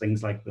well as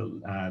things like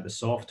the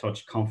Soft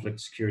Touch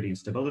Conflict Security and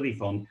Stability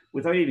Fund,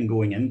 without even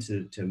going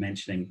into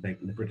mentioning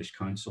the British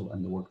Council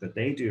and the work that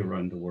they do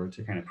around the world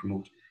to kind of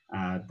promote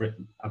a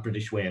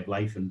British way of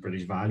life and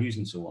British values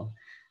and so on.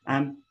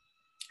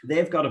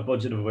 They've got a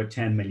budget of about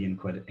 10 million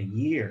quid a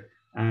year.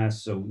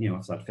 So, you know,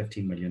 it's that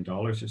 $15 million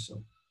or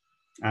so,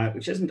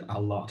 which isn't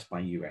a lot by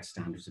US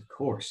standards, of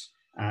course.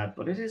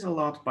 But it is a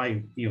lot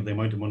by, you know, the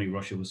amount of money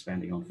Russia was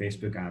spending on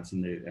Facebook ads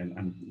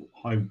and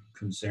how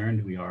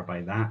concerned we are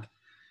by that.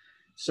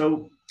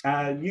 So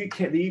the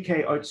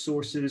UK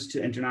outsources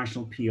to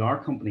international PR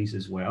companies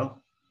as well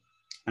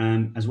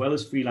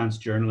as freelance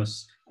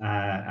journalists.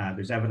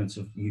 There's evidence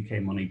of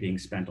UK money being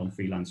spent on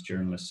freelance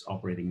journalists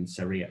operating in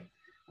Syria.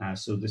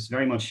 So there's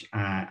very much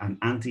an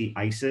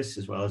anti-ISIS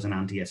as well as an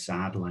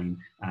anti-Assad line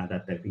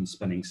that they've been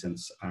spinning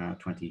since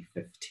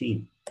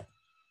 2015.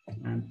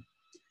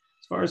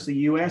 As far as the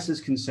US is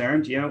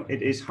concerned, you know,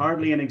 it is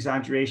hardly an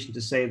exaggeration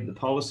to say that the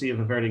policy of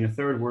averting a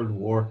third world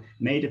war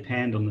may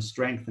depend on the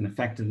strength and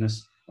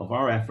effectiveness of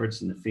our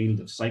efforts in the field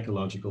of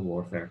psychological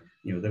warfare.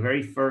 You know, the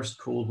very first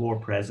Cold War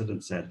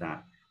president said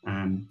that,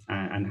 and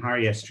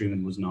Harry S.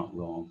 Truman was not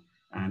wrong.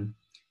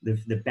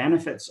 The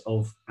benefits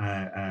of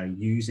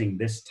using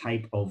this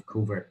type of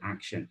covert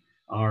action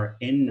are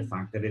in the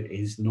fact that it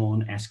is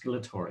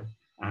non-escalatory.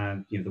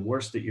 You know, the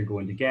worst that you're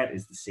going to get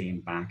is the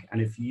same back.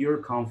 And if you're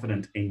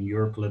confident in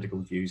your political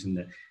views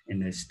and in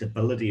the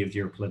stability of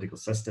your political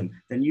system,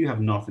 then you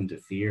have nothing to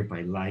fear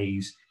by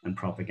lies and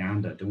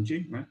propaganda, don't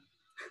you? Right?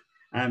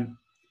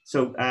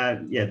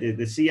 Yeah,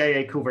 the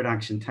CIA covert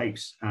action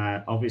types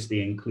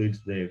obviously include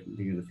the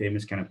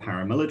famous kind of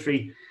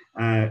paramilitary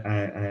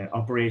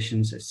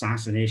operations,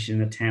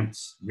 assassination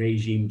attempts,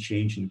 regime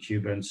change in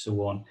Cuba, and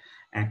so on.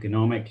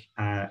 Economic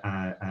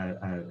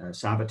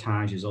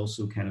sabotage is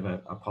also kind of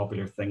a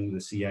popular thing with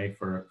the CIA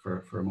for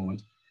a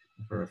moment,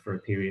 for a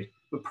period.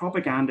 But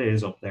propaganda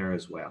is up there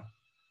as well.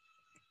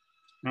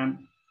 You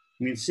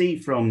can see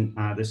from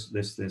this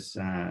is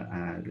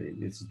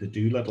the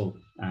Doolittle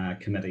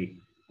Committee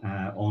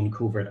on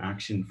covert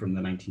action from the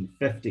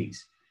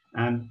 1950s.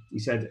 He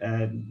said,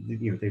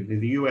 you know,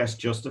 the US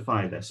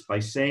justify this by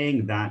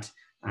saying that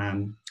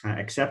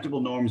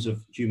acceptable norms of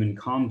human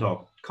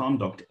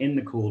conduct in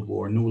the Cold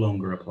War no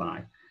longer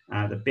apply.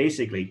 That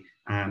basically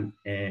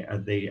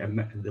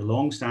the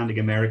long-standing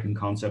American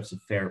concepts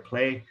of fair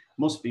play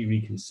must be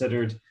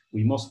reconsidered.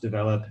 We must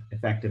develop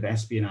effective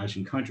espionage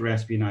and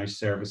counter-espionage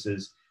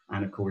services.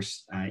 And of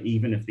course,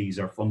 even if these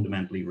are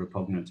fundamentally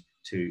repugnant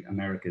to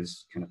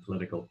America's kind of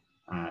political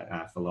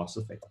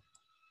philosophy.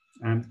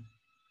 I'm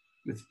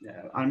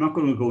not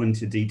going to go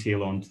into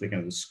detail on the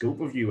kind of the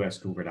scope of US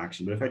covert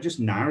action, but if I just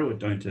narrow it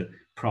down to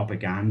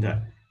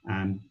propaganda,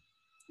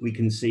 we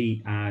can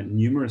see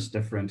numerous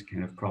different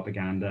kind of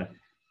propaganda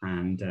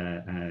and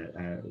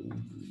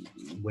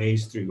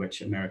ways through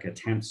which America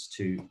attempts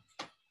to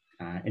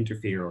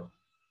interfere, or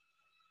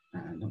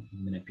not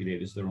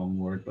manipulate is the wrong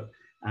word, but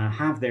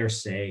have their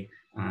say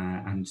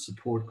and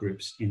support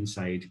groups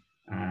inside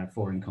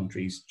foreign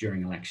countries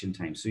during election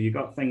time. So you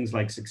got things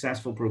like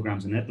successful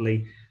programs in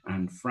Italy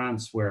and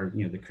France, where,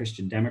 you know, the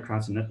Christian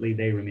Democrats in Italy,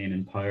 they remain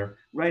in power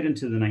right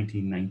into the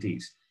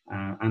 1990s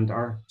and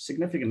are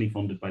significantly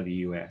funded by the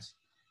US.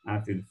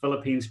 Through the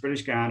Philippines,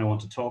 British Guyana, I want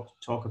to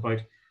talk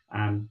about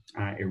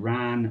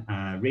Iran,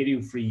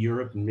 Radio Free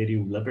Europe and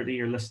Radio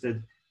Liberty are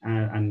listed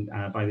and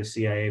by the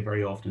CIA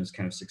very often as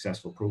kind of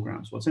successful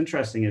programs. What's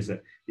interesting is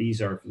that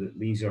these are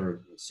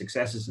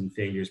successes and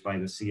failures by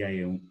the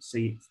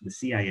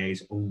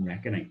CIA's own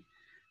reckoning.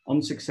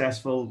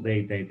 Unsuccessful,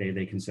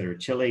 they consider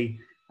Chile,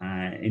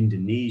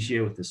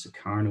 Indonesia with the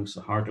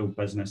Sukarno-Suharto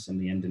business and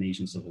the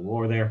Indonesian Civil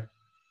War there.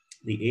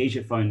 The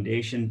Asia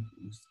Foundation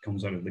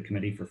comes out of the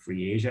Committee for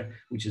Free Asia,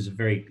 which is a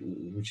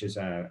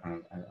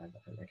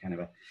kind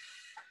of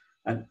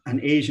an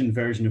Asian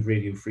version of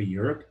Radio Free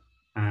Europe.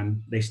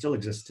 They still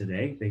exist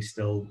today. They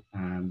still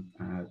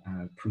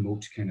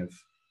promote kind of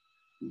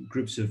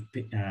groups of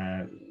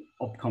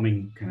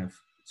upcoming kind of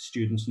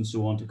students and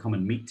so on to come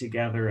and meet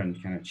together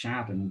and kind of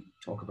chat and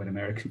talk about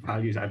American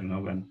values, I don't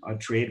know, and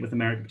trade with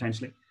America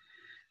potentially.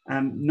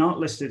 Not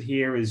listed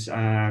here is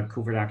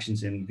covert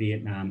actions in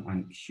Vietnam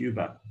and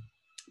Cuba,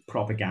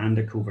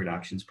 propaganda covert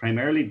actions,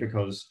 primarily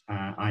because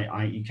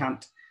you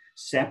can't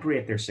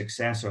separate their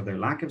success or their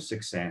lack of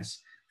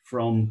success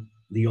from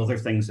the other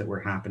things that were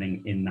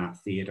happening in that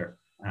theater.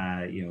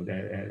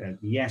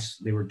 Yes,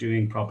 they were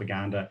doing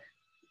propaganda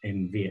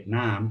in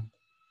Vietnam,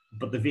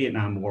 but the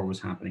Vietnam War was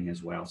happening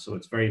as well. So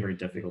it's very, very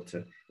difficult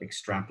to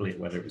extrapolate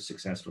whether it was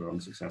successful or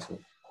unsuccessful.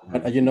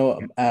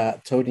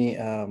 Tony,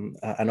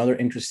 another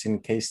interesting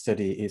case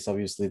study is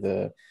obviously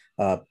the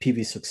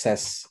PV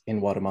success in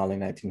Guatemala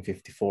in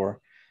 1954.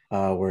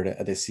 Where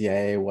the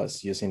CIA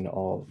was using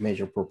all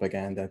major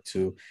propaganda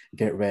to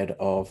get rid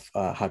of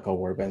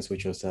Jacobo Arbenz,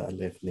 which was a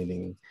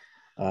left-leaning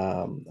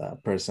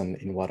person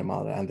in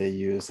Guatemala. And they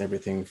used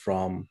everything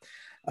from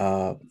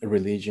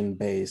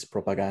religion-based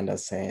propaganda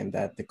saying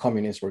that the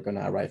communists were going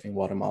to arrive in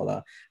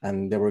Guatemala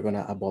and they were going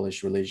to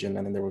abolish religion,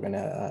 and then they were going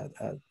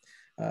to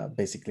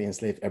basically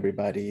enslave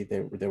everybody.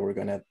 They were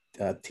going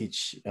to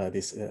teach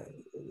this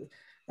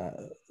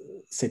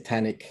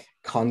satanic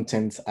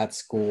content at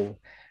school,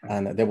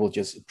 and they will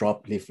just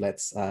drop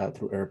leaflets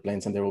through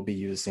airplanes, and they will be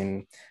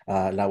using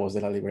La Voz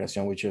de la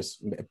Liberación, which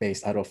is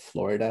based out of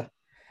Florida.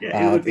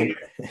 Yeah,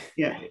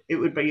 it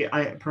would be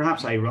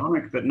perhaps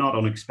ironic, but not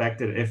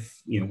unexpected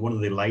if, one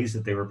of the lies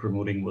that they were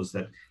promoting was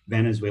that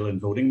Venezuelan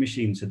voting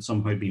machines had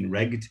somehow been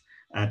rigged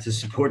to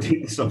support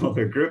some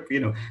other group.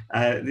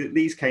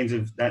 These kinds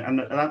of, and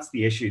that's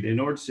the issue. In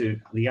order to,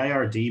 the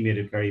IRD made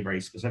it very, very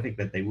specific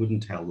that they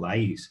wouldn't tell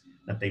lies,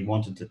 that they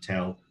wanted to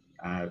tell,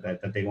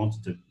 that they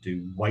wanted to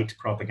do white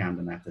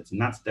propaganda methods,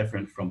 and that's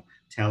different from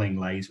telling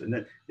lies.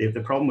 And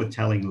the problem with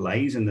telling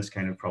lies in this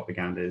kind of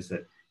propaganda is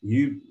that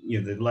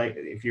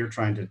if you're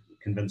trying to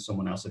convince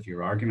someone else of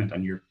your argument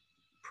and you're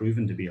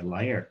proven to be a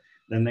liar,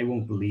 then they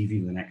won't believe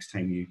you the next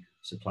time you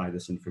supply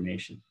this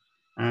information.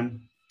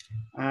 I'm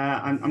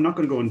not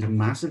going to go into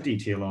massive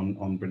detail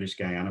on British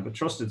Guyana, but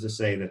trusted to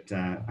say that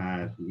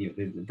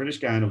the British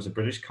Guyana was a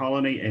British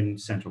colony in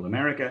Central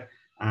America.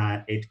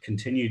 It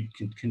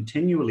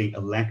continually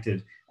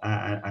elected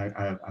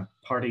a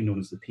party known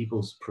as the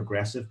People's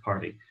Progressive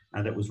Party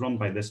that was run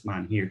by this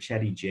man here,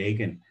 Chetty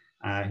Jagan,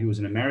 who was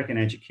an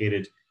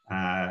American-educated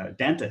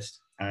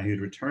dentist who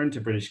had returned to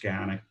British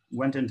Guyana,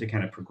 went into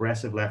kind of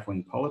progressive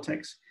left-wing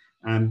politics,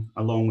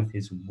 along with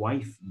his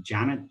wife,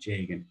 Janet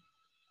Jagan.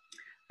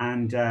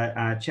 And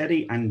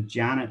Chetty and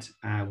Janet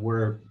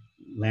were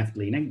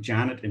left-leaning.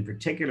 Janet in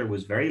particular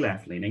was very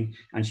left-leaning,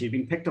 and she'd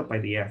been picked up by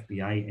the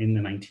FBI in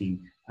the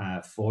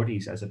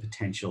 1940s as a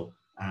potential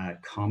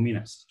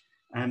communist.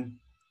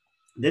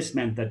 This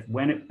meant that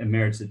when it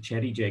emerged that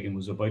Chetty Jagan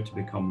was about to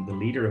become the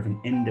leader of an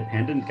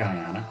independent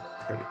Guyana,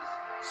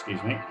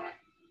 excuse me,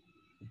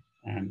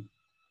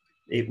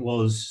 it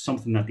was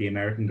something that the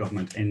American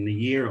government in the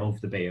year of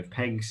the Bay of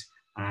Pigs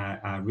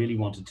really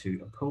wanted to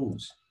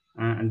oppose.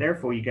 And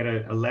therefore you get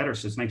a letter,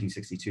 so it's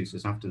 1962, so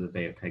it's after the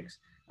Bay of Pigs,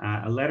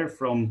 a letter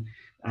from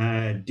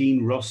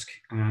Dean Rusk,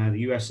 the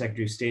US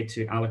Secretary of State,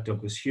 to Alec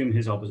Douglas Hume,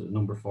 his opposite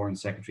number foreign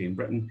secretary in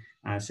Britain,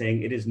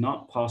 saying it is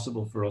not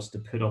possible for us to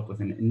put up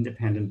with an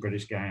independent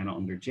British Guyana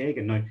under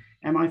Jagan. Now,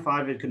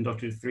 MI5 had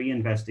conducted 3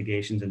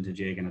 investigations into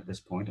Jagan at this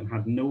point and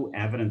had no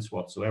evidence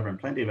whatsoever, and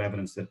plenty of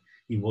evidence that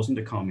he wasn't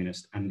a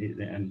communist and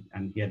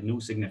he had no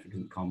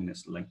significant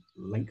communist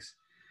links.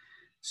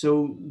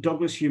 So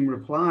Douglas Hume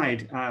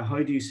replied,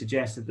 how do you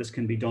suggest that this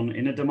can be done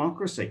in a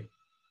democracy?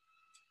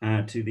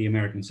 To the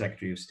American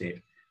Secretary of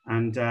State.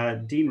 And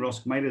Dean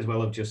Rusk might as well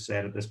have just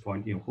said at this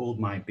point, hold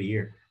my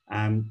beer,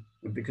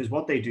 because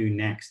what they do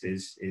next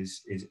is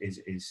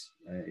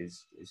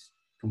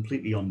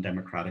completely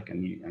undemocratic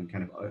and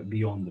kind of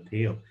beyond the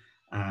pale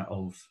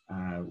of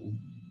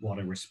what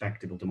a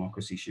respectable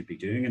democracy should be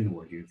doing in the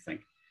world, you'd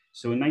think.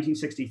 So in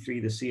 1963,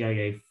 the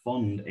CIA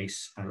funded a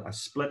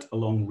split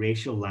along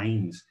racial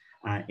lines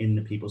in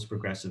the People's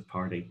Progressive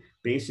Party,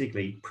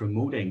 basically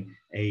promoting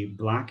a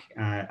black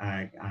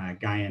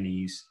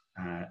Guyanese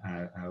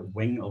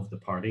wing of the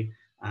party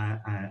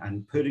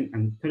and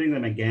pitting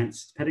them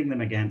against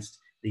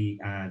the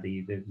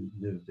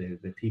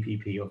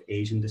PPP of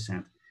Asian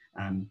descent,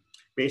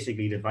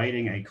 basically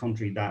dividing a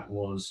country that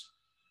was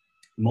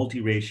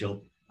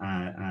multiracial,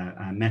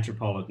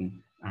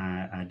 metropolitan,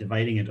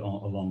 dividing it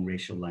along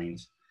racial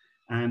lines.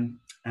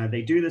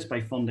 They do this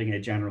by funding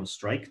a general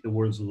strike, the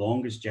world's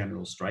longest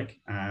general strike,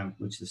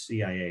 which the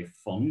CIA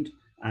fund,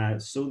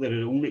 so that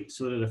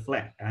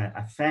it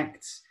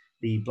affects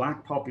the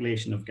black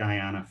population of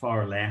Guyana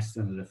far less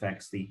than it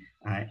affects the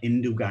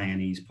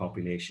Indo-Guyanese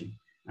population.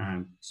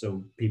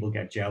 So people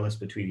get jealous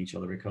between each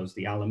other because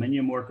the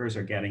aluminium workers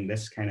are getting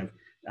this kind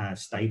of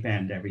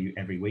stipend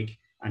every week,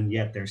 and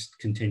yet they're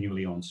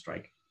continually on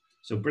strike.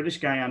 So British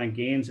Guyana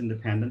gains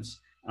independence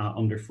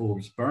under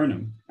Forbes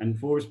Burnham, and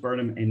Forbes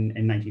Burnham in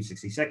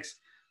 1966.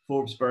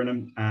 Forbes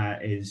Burnham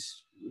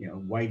is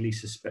widely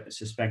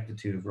suspected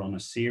to have run a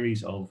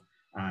series of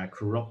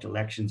corrupt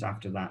elections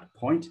after that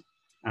point.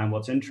 And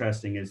what's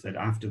interesting is that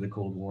after the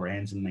Cold War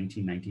ends in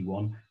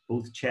 1991,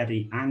 both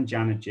Chetty and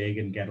Janet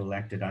Jagan get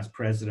elected as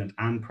president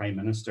and prime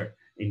minister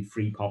in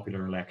free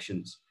popular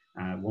elections.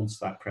 Once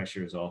that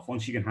pressure is off,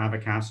 once you can have a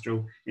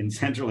Castro in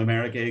Central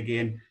America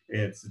again,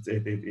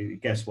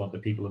 guess what? The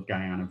people of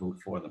Guyana vote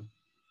for them.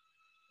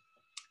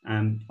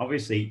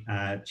 Obviously,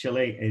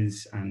 Chile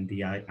is, and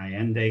the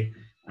Allende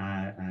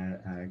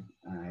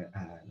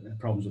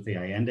problems with the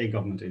Allende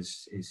government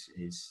is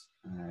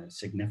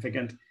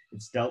significant.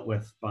 It's dealt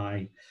with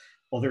by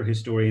other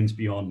historians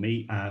beyond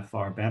me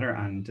far better,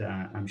 and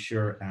I'm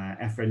sure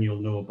Efren,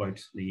 you'll know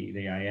about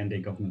the Allende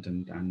government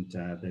and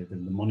the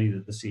money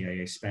that the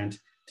CIA spent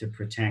to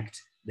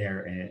protect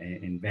their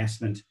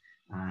investment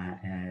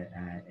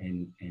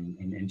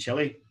in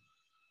Chile.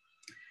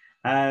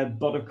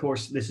 But of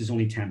course, this is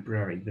only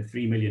temporary. The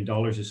 $3 million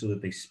or so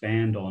that they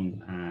spend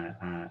on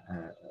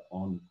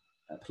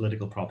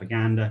political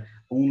propaganda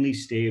only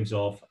staves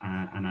off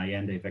an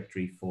Allende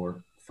victory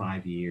for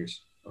 5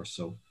 years or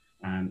so,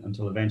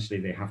 until eventually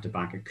they have to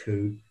back a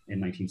coup in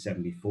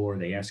 1974.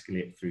 They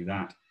escalate through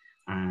that,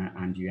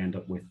 and you end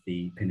up with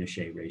the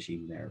Pinochet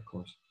regime there, of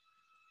course.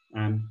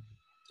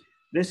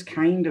 This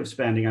kind of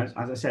spending, as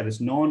I said,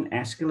 is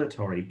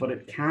non-escalatory, but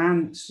it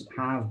can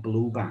have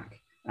blowback.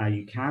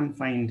 You can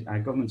find,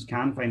 governments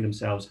can find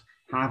themselves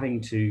having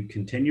to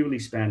continually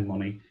spend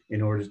money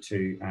in order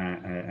to,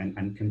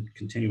 and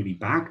continually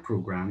back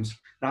programs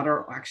that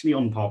are actually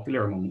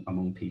unpopular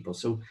among people.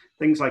 So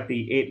things like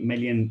the $8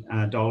 million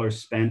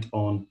spent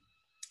on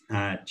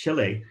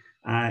Chile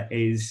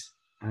is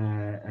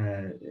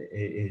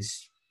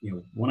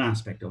one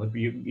aspect of it. But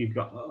you've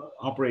got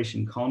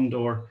Operation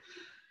Condor,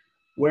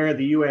 where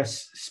the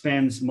US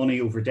spends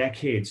money over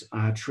decades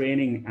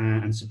training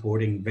and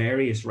supporting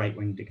various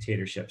right-wing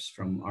dictatorships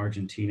from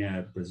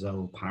Argentina,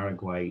 Brazil,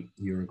 Paraguay,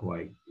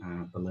 Uruguay,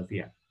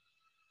 Bolivia.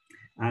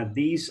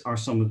 These are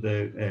some of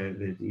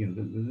the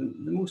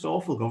most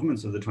awful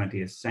governments of the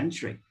 20th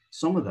century.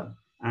 Some of them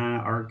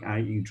are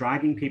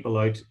dragging people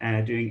out,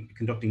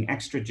 conducting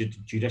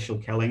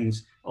extrajudicial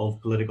killings of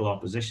political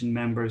opposition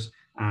members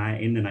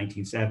in the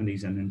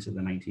 1970s and into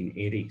the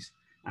 1980s.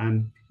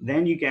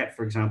 Then you get,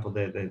 for example,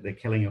 the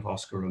killing of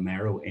Oscar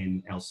Romero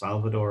in El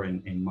Salvador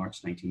in March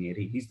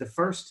 1980. He's the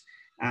first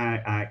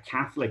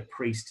Catholic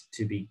priest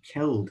to be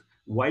killed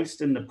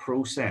whilst in the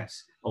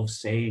process of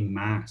saying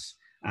Mass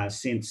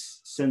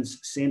since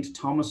Saint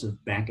Thomas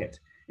of Becket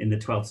in the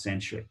 12th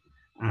century.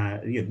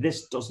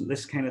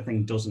 This kind of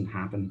thing doesn't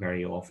happen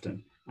very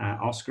often.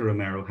 Oscar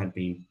Romero had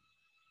been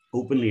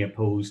openly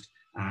opposed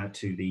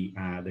to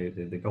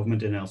the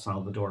government in El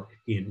Salvador.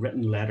 He had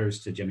written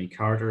letters to Jimmy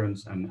Carter and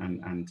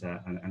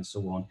so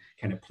on,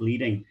 kind of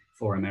pleading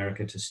for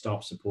America to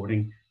stop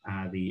supporting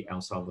the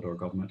El Salvador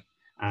government.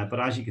 But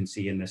as you can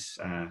see in this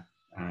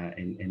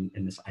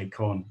in this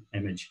icon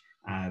image,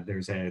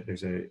 there's a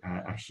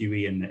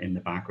Huey in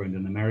the background,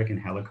 an American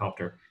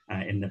helicopter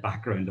in the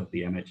background of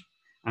the image.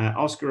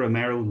 Oscar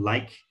Romero,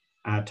 like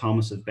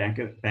Thomas of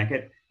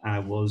Becket,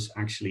 was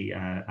actually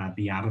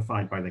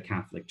beatified by the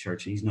Catholic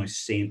Church. He's now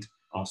Saint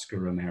Oscar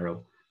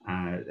Romero.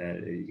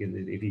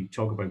 If you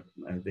talk about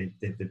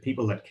the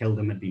people that killed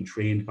him had been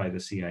trained by the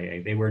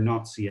CIA. They were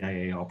not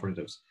CIA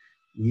operatives.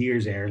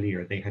 Years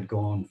earlier, they had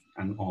gone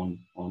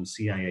on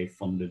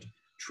CIA-funded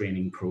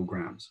training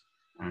programs.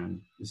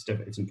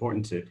 It's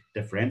important to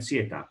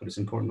differentiate that, but it's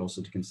important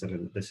also to consider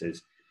that this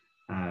is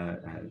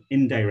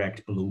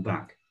indirect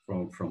blowback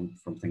from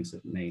things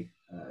that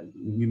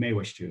you may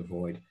wish to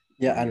avoid.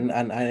 Yeah, and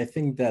I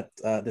think that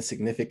the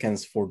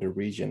significance for the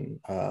region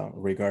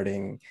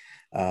regarding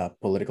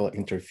political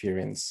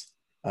interference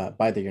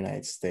by the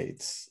United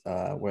States,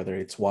 whether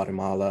it's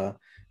Guatemala,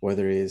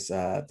 whether it's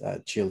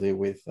Chile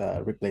with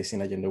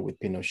replacing Allende with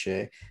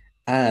Pinochet,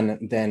 and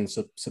then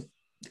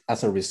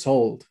as a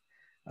result,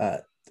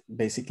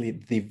 basically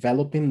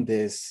developing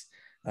this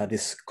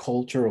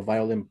culture of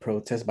violent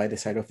protest by the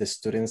side of the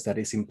students that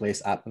is in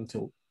place up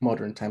until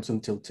modern times,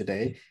 until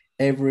today.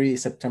 Every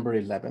September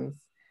 11th,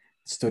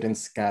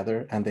 students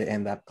gather and they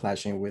end up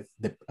clashing with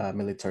the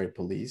military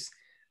police.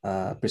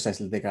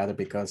 Precisely, they gather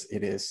because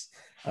it is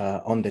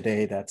on the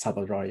day that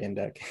Salvador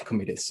Allende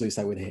committed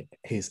suicide with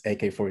his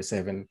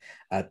AK-47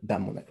 at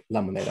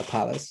La Moneda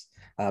Palace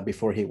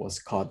before he was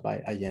caught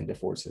by Allende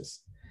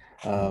forces.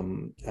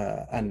 And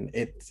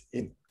it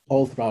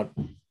all throughout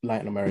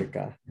Latin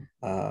America,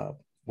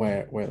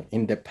 where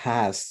in the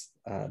past,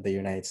 the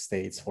United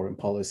States foreign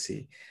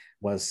policy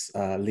was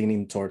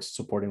leaning towards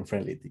supporting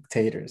friendly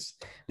dictators.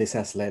 This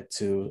has led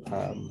to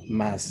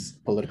mass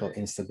political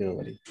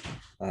instability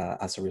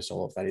as a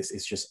result of that.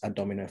 It's just a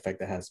domino effect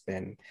that has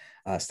been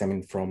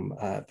stemming from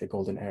the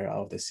golden era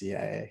of the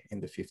CIA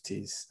in the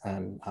 50s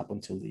and up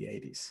until the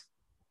 80s.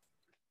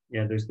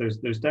 Yeah,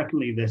 there's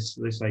definitely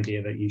this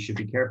idea that you should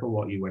be careful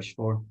what you wish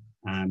for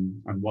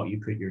and what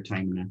you put your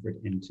time and effort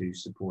into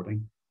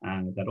supporting.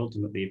 That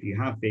ultimately, if you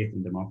have faith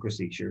in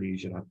democracy, surely you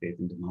should have faith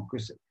in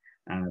democracy.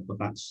 But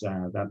that's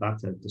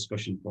a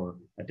discussion for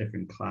a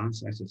different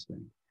class, I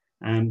suspect.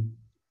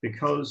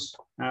 Because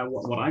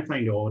what I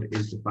find odd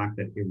is the fact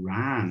that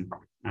Iran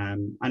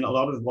And a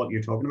lot of what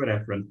you're talking about,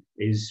 Efren,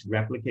 is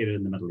replicated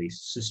in the Middle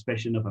East,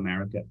 suspicion of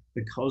America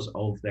because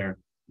of their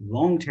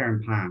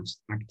long-term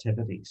past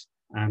activities.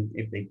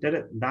 If they did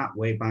it that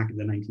way back in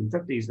the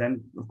 1950s,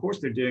 then of course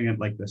they're doing it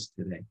like this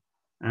today.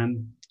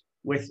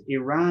 With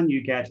Iran,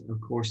 you get,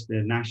 of course,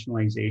 the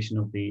nationalization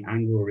of the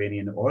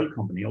Anglo-Iranian Oil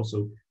Company,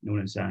 also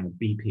known as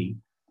BP,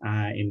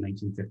 in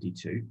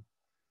 1952.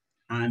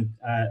 And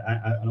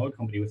an oil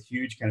company with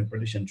huge kind of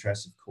British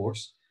interests, of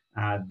course,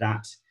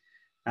 that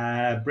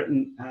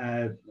Britain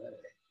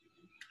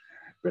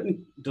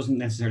doesn't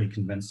necessarily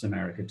convince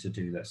America to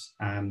do this,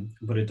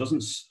 but it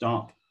doesn't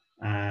stop.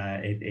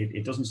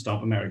 It doesn't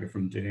stop America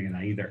from doing it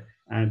either.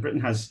 And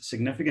Britain has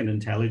significant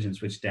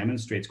intelligence which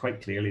demonstrates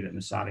quite clearly that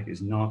Mossadegh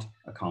is not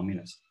a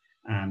communist.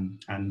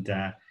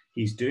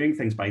 He's doing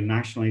things by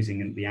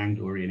nationalizing the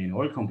Anglo-Iranian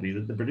Oil Company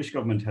that the British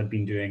government had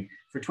been doing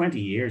for 20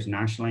 years,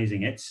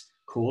 nationalizing its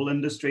coal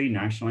industry,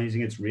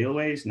 nationalizing its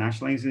railways,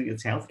 nationalizing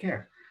its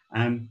healthcare.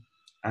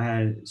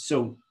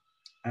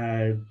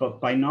 But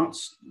by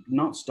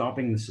not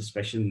stopping the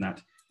suspicion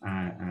that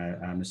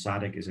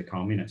Mossadegh is a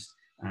communist,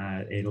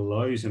 it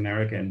allows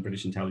America and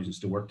British intelligence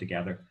to work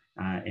together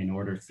in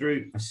order,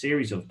 through a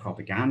series of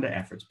propaganda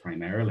efforts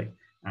primarily,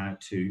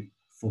 to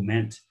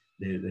foment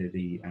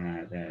the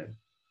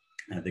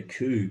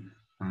coup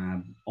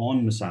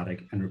on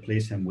Mossadegh and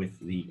replace him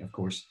with of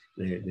course,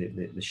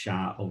 the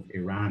Shah of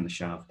Iran, the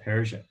Shah of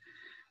Persia.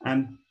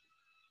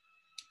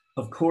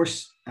 Of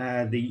course,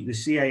 the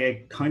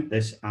CIA count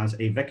this as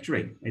a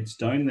victory. It's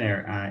down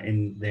there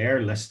in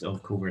their list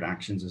of covert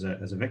actions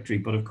as a victory.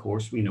 But of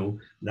course, we know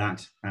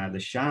that the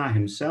Shah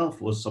himself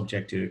was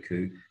subject to a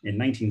coup in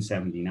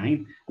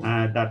 1979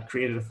 that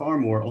created a far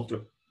more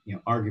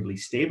arguably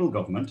stable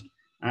government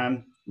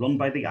run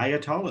by the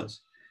Ayatollahs.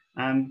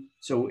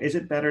 So is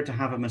it better to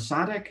have a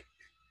Mossadegh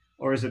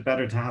or is it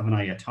better to have an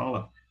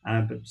Ayatollah?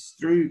 But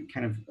through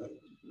kind of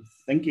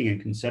thinking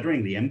and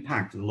considering the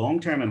impact, the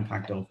long-term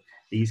impact of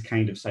these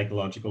kind of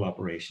psychological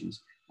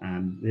operations,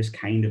 this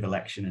kind of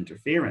election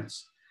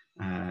interference,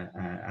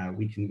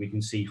 we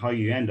can see how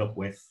you end up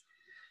with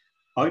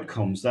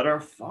outcomes that are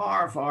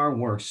far, far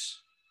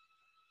worse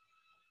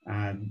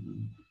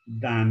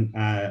than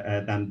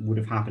would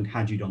have happened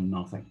had you done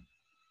nothing.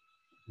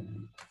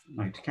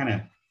 Now, to kind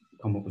of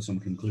come up with some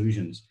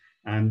conclusions,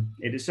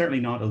 it is certainly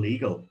not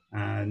illegal.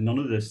 None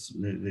of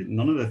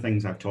the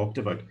things I've talked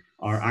about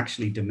are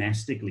actually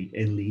domestically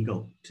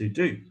illegal to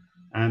do.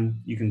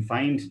 You can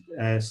find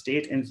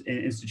state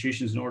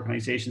institutions and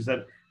organizations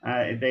that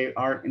they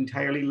are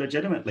entirely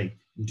legitimately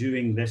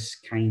doing this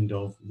kind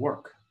of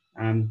work.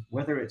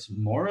 Whether it's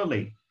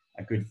morally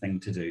a good thing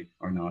to do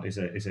or not is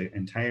an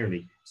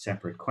entirely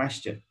separate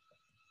question.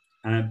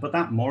 But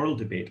that moral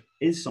debate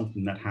is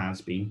something that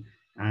has been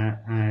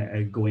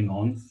going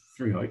on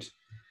throughout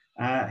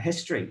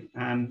history.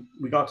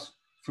 We got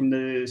from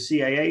the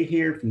CIA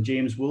here, from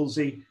James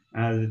Woolsey,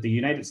 that the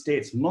United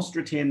States must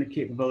retain the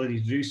capability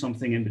to do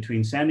something in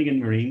between sending in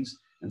Marines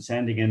and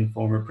sending in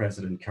former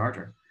President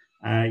Carter.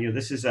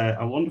 This is a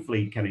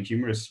wonderfully kind of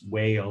humorous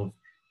way of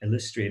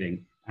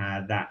illustrating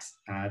that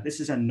this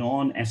is a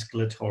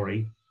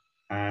non-escalatory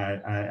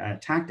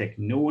tactic.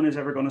 No one is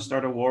ever going to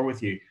start a war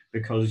with you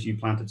because you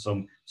planted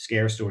some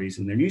scare stories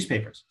in their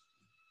newspapers.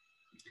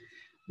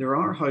 There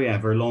are,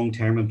 however,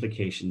 long-term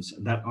implications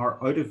that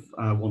are out of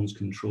one's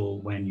control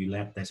when you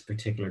let this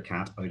particular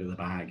cat out of the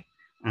bag.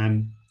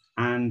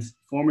 And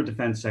former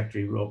Defense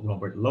Secretary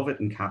Robert Lovett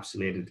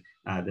encapsulated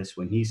this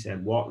when he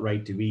said, "What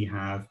right do we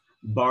have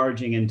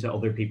barging into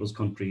other people's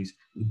countries,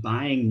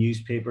 buying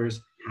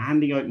newspapers,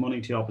 handing out money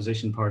to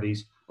opposition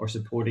parties, or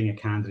supporting a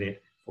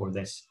candidate for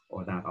this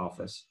or that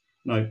office?"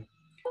 Now,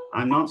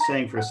 I'm not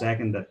saying for a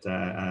second that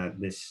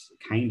this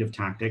kind of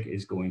tactic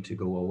is going to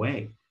go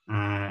away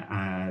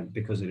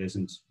because it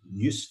isn't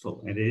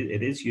useful.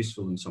 It is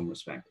useful in some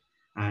respect.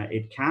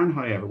 It can,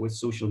 however, with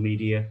social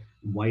media,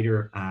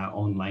 wider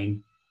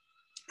online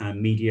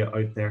media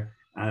out there,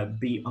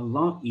 be a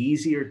lot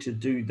easier to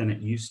do than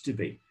it used to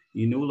be.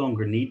 You no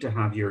longer need to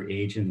have your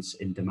agents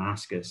in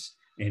Damascus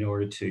in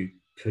order to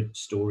put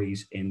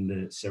stories in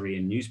the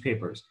Syrian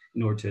newspapers,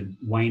 in order to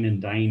wine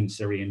and dine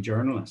Syrian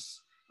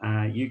journalists.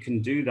 You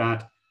can do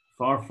that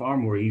far, far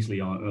more easily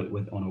in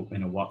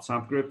a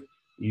WhatsApp group.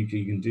 You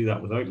can do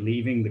that without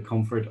leaving the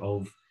comfort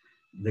of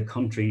the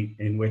country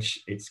in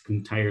which it's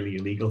entirely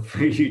illegal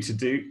for you to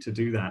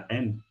do that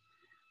in.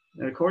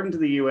 According to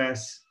the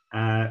US,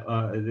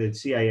 the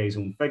CIA's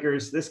own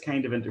figures, this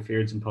kind of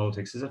interference in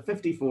politics is a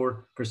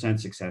 54%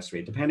 success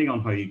rate, depending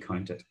on how you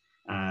count it.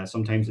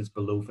 Sometimes it's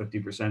below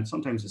 50%,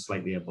 sometimes it's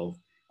slightly above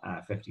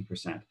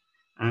 50%.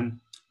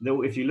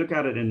 Though if you look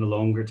at it in the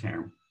longer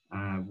term,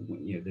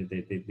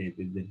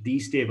 the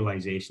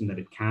destabilization that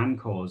it can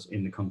cause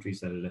in the countries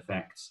that it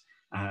affects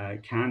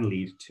can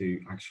lead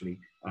to actually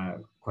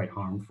quite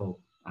harmful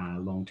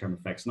long-term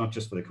effects, not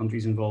just for the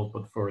countries involved,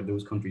 but for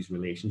those countries'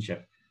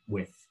 relationship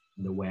with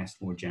the West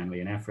more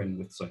generally, and Efren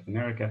with South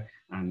America,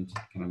 and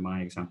kind of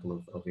my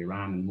example of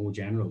Iran and more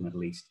general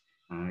Middle East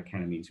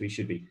kind of means we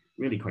should be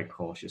really quite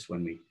cautious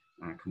when we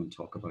come and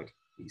talk about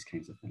these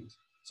kinds of things.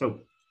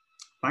 So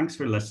thanks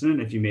for listening.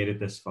 If you made it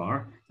this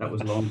far, that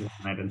was longer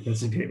than I'd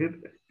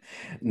anticipated.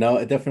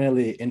 No,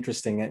 definitely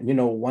interesting. And,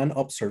 one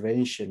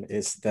observation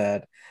is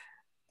that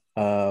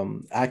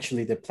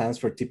actually the plans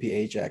for TP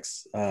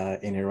Ajax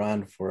in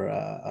Iran for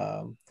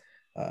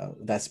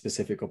that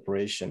specific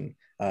operation,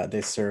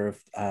 they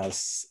served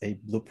as a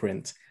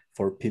blueprint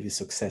for PV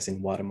success in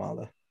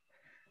Guatemala.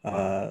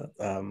 Wow.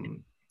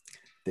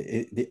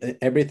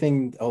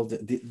 Everything, all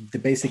the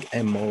basic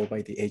MO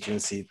by the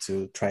agency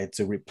to try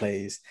to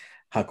replace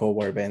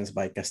Jacobo Arbenz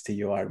by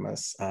Castillo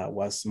Armas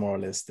was more or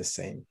less the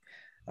same.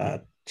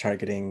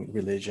 Targeting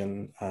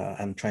religion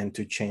and trying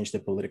to change the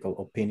political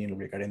opinion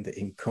regarding the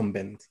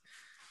incumbent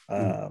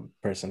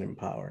person in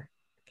power.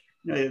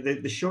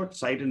 The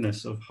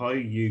short-sightedness of how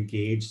you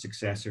gauge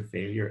success or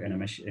failure in a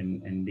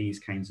mission in these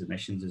kinds of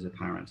missions is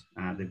apparent.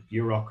 The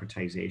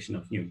bureaucratization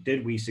of,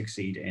 did we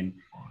succeed in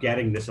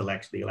getting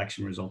the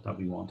election result that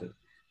we wanted,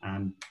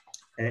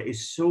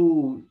 is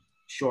so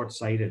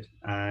short-sighted.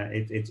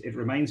 It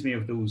reminds me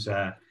of those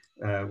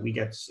we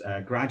get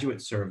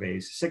graduate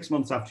surveys 6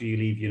 months after you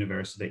leave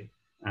university.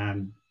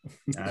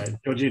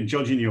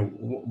 Judging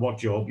what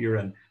job you're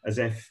in, as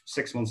if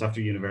 6 months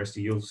after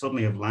university you'll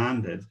suddenly have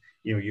landed.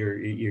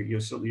 You're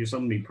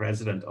suddenly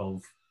president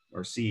of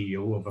or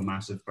CEO of a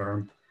massive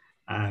firm.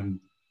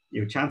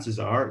 Chances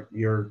are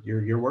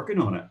you're working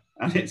on it,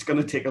 and it's going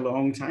to take a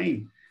long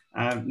time.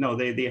 No,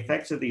 the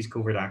effects of these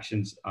covert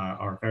actions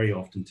are very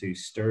often to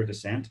stir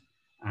dissent,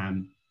 to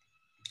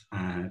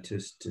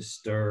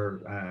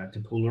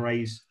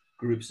polarize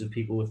groups of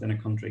people within a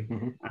country,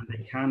 and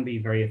they can be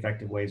very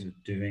effective ways of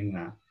doing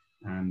that.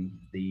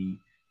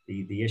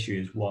 The issue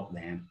is what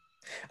then.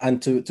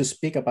 And to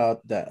speak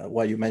about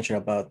what you mentioned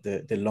about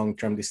the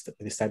long-term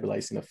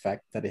destabilizing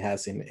effect that it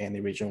has in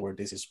any region where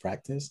this is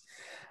practiced,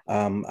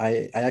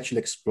 I actually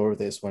explored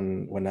this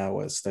when I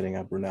was studying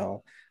at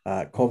Brunel,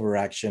 covert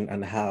action,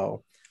 and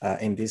how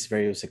in these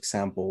various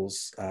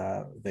examples,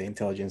 the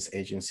intelligence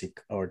agency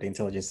or the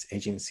intelligence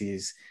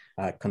agencies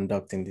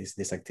conducting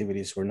these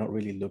activities were not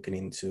really looking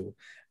into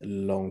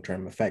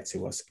long-term effects.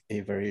 It was a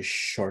very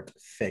short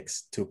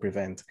fix to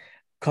prevent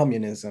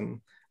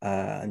communism.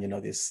 And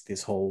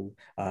this whole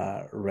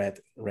red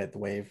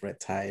wave, red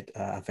tide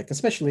effect,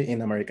 especially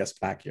in America's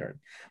backyard.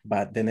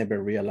 But they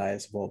never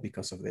realized, well,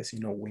 because of this,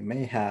 we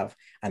may have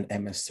an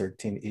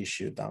MS-13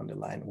 issue down the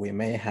line. We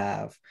may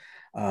have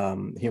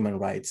human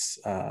rights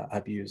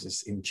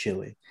abuses in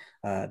Chile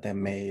that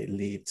may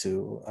lead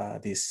to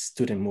this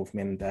student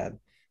movement that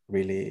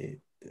really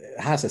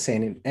has a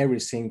saying in every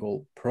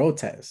single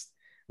protest,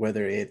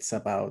 whether it's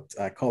about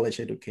college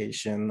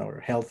education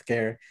or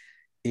healthcare.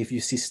 If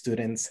you see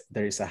students,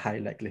 there is a high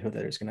likelihood that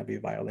there's going to be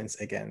violence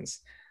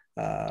against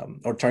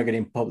or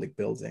targeting public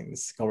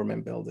buildings,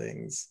 government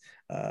buildings,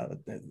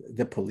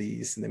 the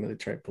police, the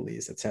military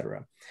police,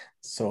 etc.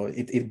 So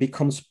it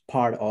becomes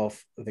part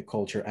of the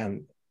culture.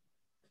 And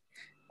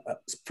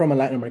from a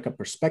Latin America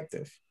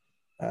perspective,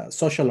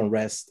 social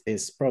unrest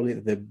is probably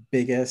the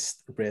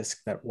biggest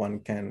risk that one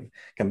can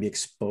be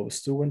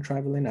exposed to when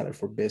traveling, either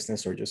for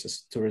business or just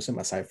as tourism,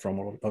 aside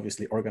from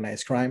obviously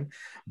organized crime.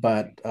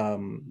 But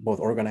both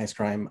organized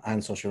crime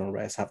and social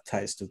unrest have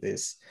ties to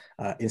this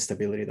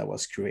instability that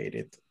was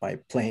created by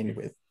playing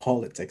with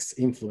politics,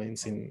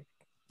 influencing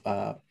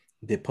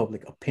the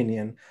public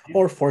opinion,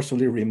 or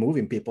forcefully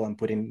removing people and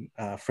putting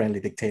friendly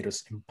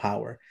dictators in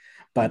power.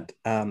 But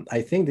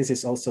I think this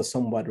is also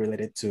somewhat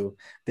related to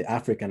the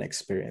African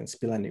experience.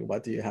 Pilani,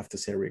 what do you have to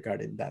say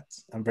regarding that?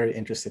 I'm very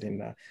interested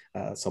in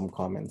some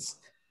comments.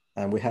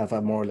 And we have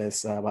more or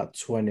less about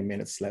 20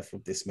 minutes left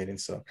of this meeting,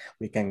 so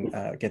we can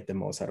get the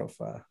most out of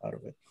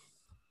it.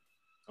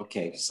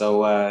 Okay,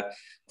 so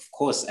of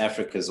course,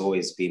 Africa has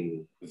always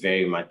been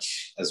very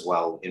much as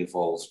well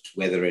involved,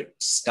 whether it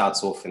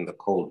starts off in the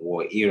Cold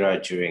War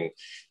era,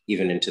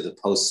 even into the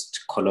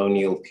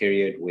post-colonial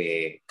period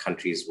where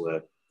countries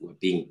were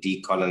being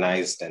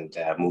decolonized and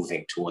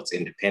moving towards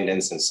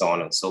independence and so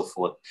on and so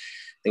forth.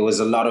 There was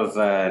a lot of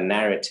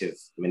narrative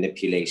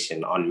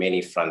manipulation on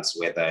many fronts,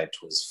 whether it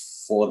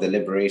was for the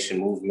liberation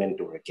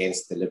movement or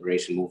against the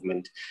liberation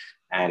movement.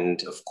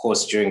 And of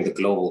course, during the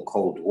global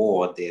Cold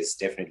War, there's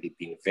definitely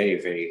been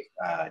very, very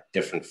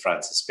different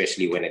fronts,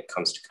 especially when it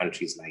comes to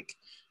countries like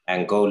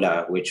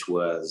Angola, which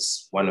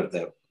was one of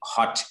the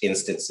hot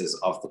instances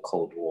of the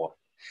Cold War.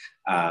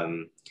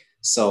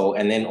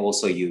 And then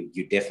also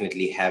you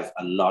definitely have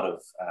a lot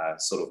of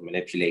sort of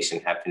manipulation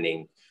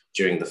happening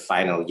during the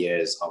final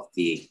years of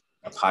the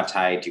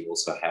apartheid. You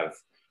also have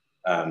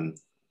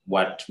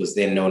what was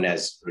then known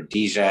as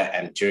Rhodesia,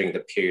 and during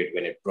the period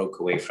when it broke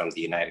away from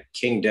the United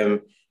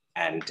Kingdom,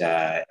 and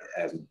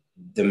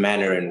the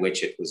manner in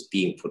which it was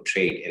being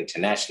portrayed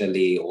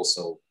internationally,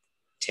 also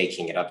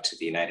taking it up to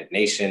the United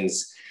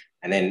Nations.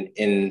 And then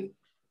in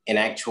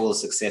actual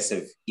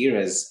successive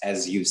eras,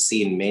 as you've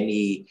seen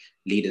many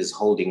leaders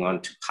holding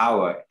on to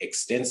power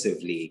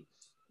extensively,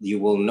 you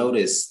will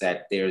notice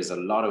that there is a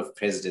lot of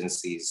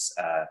presidencies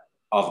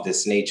of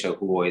this nature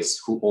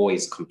who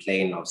always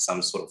complain of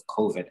some sort of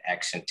covert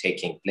action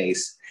taking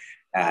place.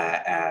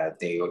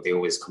 They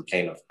always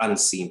complain of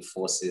unseen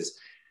forces.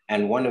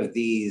 And one of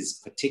these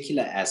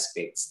particular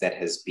aspects that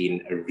has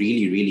been a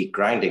really, really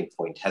grinding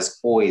point has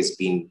always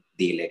been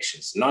the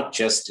elections, not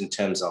just in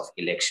terms of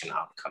election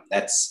outcome.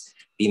 That's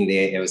been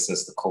there ever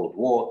since the Cold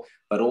War,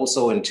 but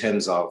also in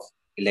terms of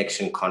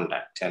election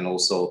conduct and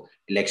also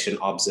election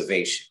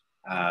observation.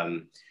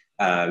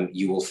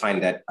 You will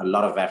find that a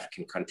lot of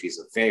African countries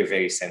are very,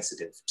 very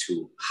sensitive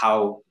to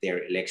how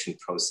their election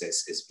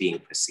process is being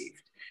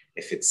perceived.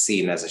 If it's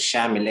seen as a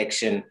sham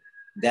election,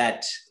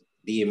 that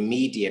the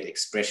immediate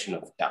expression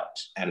of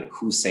doubt and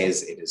who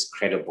says it is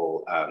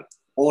credible,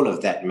 all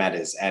of that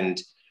matters.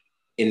 And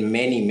in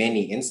many,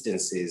 many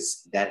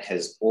instances, that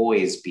has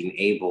always been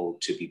able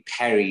to be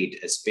parried,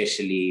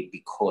 especially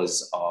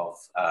because of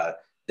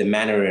the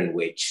manner in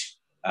which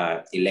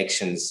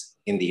elections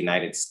in the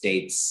United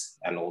States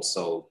and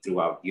also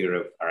throughout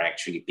Europe are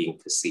actually being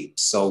perceived.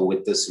 So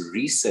with this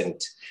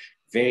recent,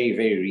 very,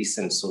 very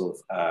recent sort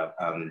of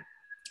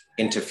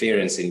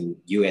interference in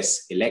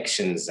US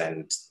elections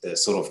and the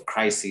sort of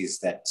crises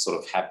that sort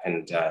of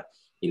happened,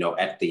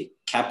 at the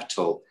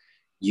Capitol,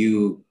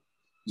 you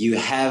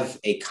have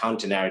a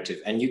counter narrative,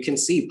 and you can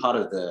see part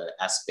of the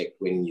aspect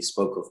when you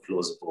spoke of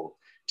plausible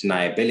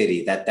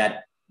deniability,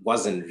 that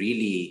wasn't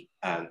really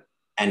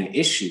an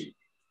issue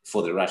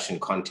for the Russian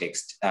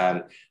context,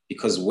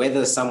 because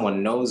whether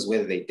someone knows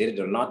whether they did it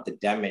or not, the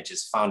damage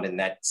is found in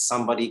that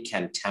somebody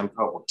can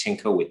tamper or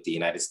tinker with the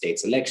United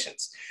States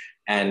elections.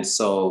 And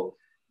so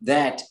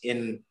that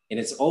in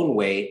its own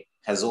way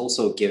has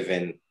also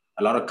given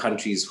a lot of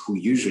countries who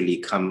usually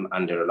come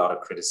under a lot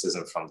of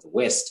criticism from the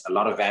West a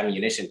lot of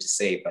ammunition to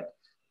say, but,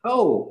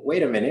 oh,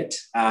 wait a minute,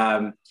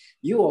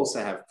 you also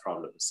have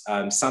problems.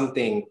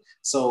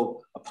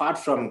 So apart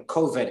from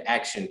covert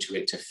action to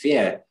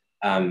interfere,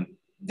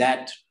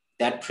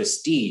 that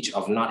prestige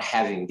of not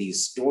having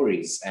these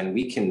stories, and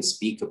we can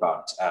speak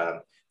about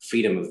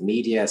freedom of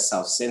media,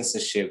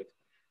 self-censorship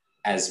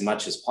as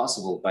much as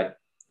possible, but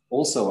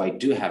also, I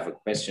do have a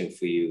question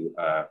for you,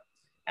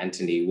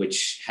 Anthony,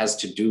 which has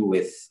to do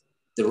with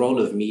the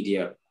role of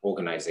media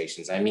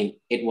organizations. I mean,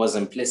 it was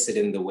implicit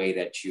in the way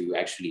that you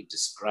actually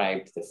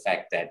described the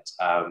fact that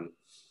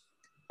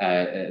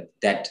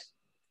that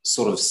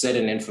sort of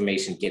certain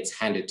information gets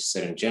handed to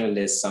certain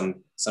journalists,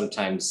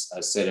 sometimes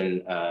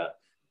certain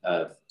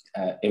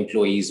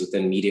employees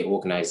within media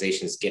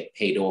organizations get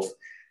paid off.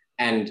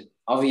 And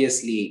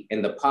obviously,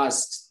 in the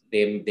past,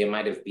 there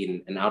might have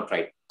been an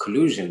outright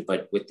collusion,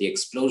 but with the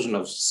explosion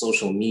of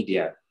social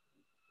media,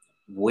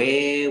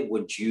 where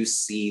would you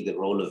see the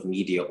role of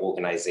media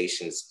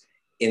organizations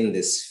in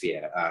this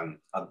sphere?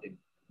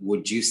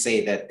 Would you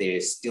say that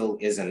there still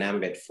is an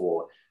ambit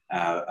for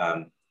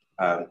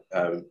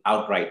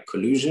outright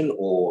collusion,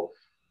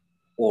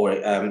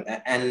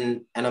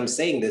 and I'm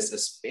saying this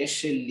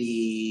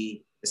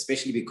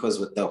especially because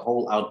with the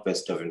whole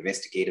outburst of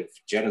investigative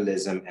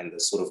journalism and the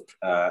sort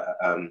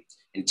of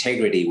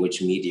integrity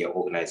which media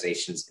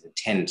organizations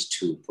intend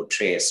to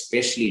portray,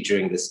 especially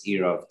during this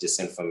era of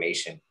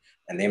disinformation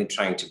and them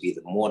trying to be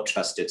the more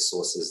trusted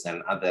sources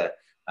than other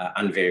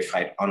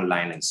unverified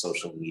online and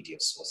social media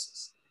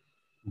sources.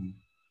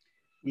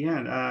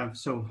 Yeah,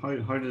 so how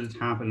did it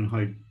happen and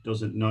how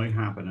does it now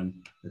happen, and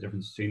the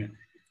difference between it?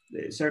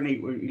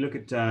 Certainly, when you look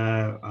at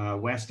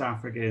West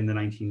Africa in the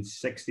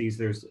 1960s,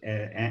 there's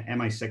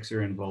MI6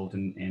 are involved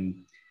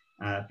in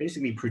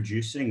basically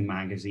producing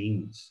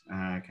magazines,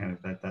 kind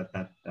of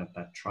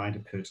that try to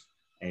put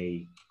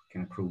a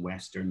kind of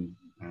pro-Western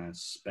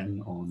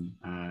spin on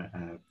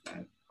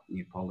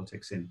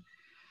politics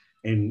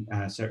in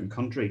certain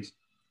countries.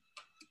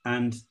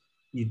 And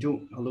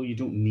although you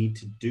don't need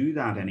to do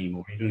that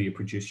anymore, you don't need to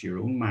produce your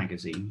own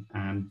magazine.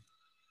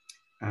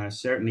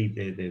 Certainly,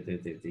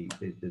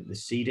 the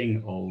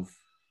seeding of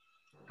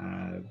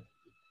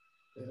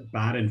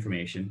bad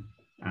information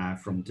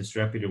from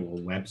disreputable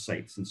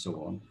websites and so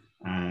on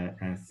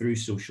through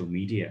social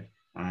media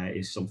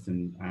is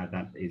something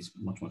that is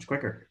much, much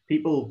quicker.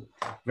 People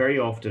very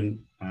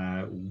often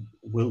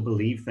will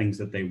believe things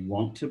that they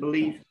want to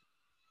believe,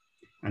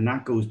 and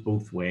that goes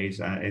both ways.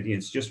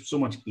 It's just so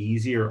much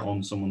easier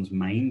on someone's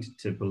mind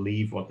to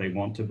believe what they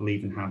want to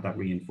believe and have that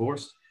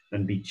reinforced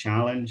than be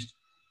challenged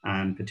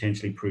and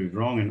potentially proved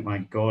wrong. And my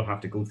God,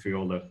 have to go through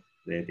all the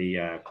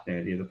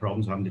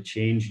problems of having to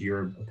change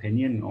your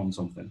opinion on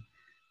something.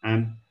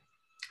 And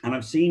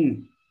I've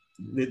seen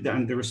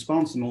the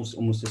response, the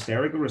almost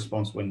hysterical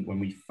response when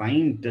we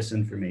find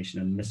disinformation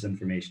and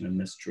misinformation and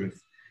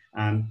mistruth,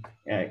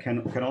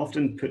 can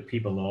often put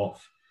people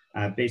off.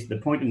 Basically,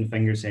 the pointing the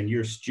finger saying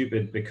you're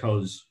stupid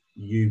because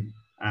you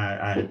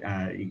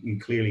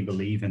clearly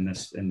believe in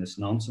this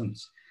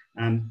nonsense,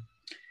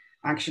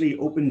 actually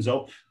opens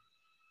up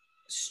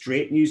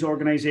straight news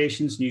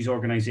organizations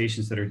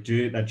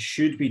that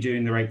should be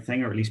doing the right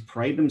thing, or at least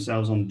pride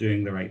themselves on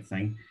doing the right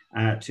thing,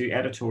 to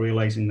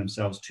editorializing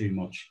themselves too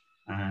much,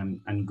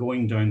 and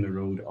going down the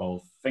road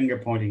of finger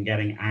pointing,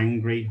 getting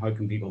angry. How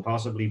can people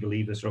possibly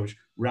believe this rubbish,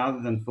 rather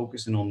than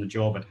focusing on the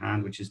job at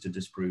hand, which is to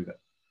disprove it.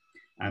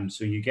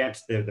 So you get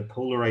the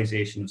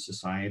polarization of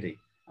society,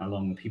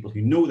 along the people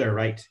who know they're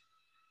right,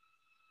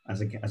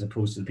 as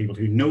opposed to the people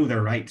who know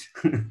they're right.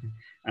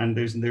 And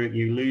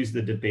you lose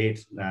the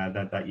debate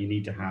that you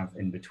need to have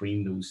in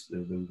between those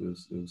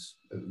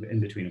in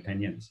between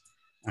opinions.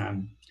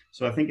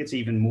 So I think it's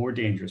even more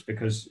dangerous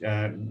because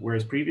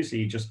whereas previously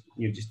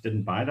you just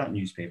didn't buy that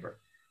newspaper,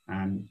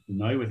 and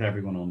now with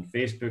everyone on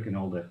Facebook and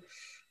all the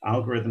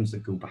algorithms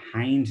that go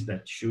behind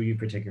that show you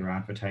particular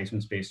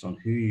advertisements based on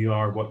who you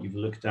are, what you've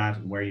looked at,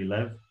 and where you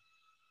live,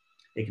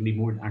 it can be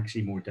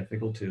actually more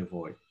difficult to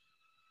avoid.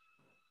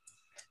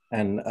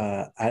 And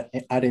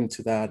adding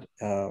to that,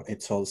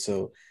 it's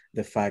also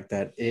the fact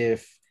that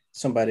if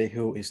somebody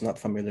who is not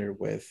familiar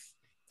with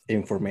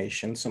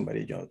information,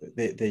 somebody, you know,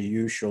 the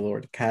usual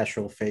or the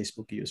casual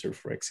Facebook user,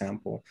 for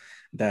example,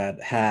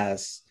 that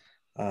has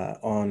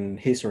on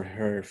his or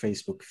her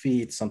Facebook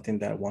feed something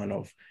that one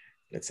of,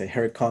 let's say,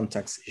 her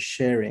contacts is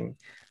sharing,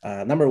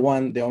 number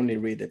one, they only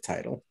read the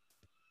title,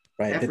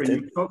 right?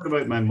 Efren, you're talking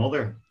about my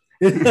mother.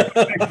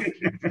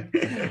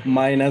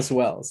 Mine as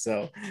well.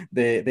 So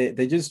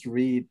they just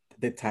read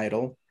the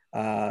title.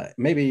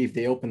 Maybe if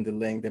they open the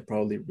link, they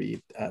probably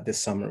read the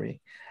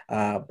summary.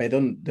 But they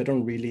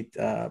don't really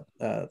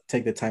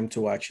take the time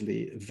to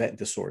actually vet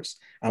the source.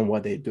 And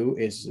what they do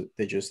is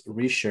they just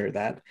reshare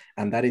that,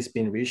 and that is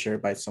being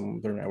reshared by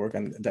some other network.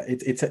 And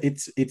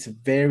it's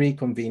very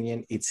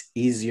convenient. It's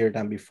easier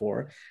than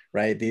before,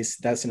 right? This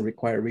doesn't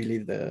require really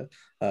the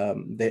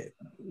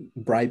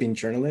bribing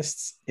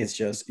journalists. It's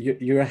just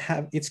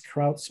it's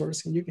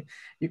crowdsourcing.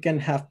 You can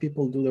have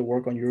people do the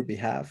work on your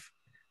behalf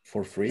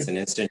for free. It's an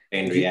instant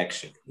chain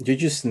reaction. You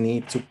just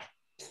need to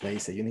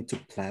place it. You need to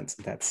plant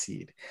that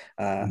seed,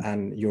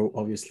 and you're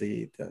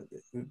obviously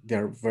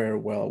they're very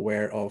well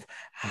aware of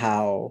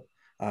how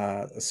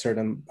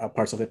certain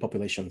parts of the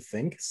population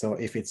think. So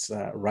if it's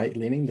right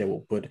leaning, they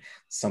will put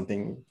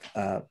something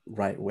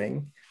right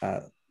wing,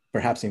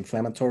 perhaps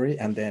inflammatory,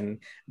 and then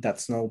that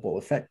snowball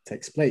effect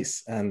takes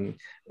place. And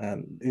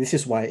this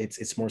is why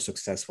it's more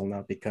successful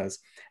now, because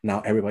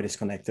now everybody's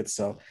connected.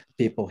 So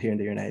people here in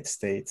the United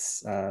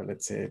States,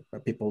 let's say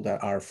people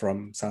that are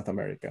from South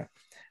America,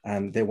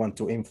 and they want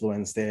to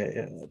influence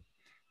the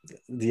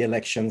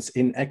elections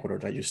in Ecuador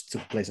that just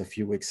took place a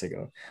few weeks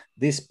ago.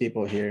 These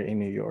people here in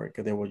New York,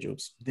 they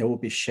will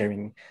be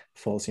sharing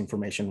false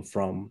information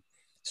from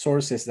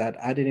sources that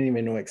I didn't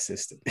even know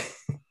existed.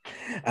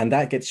 And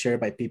that gets shared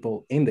by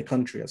people in the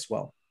country as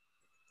well.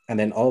 And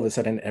then all of a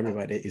sudden,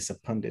 everybody is a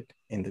pundit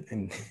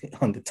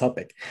on the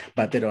topic,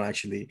 but they don't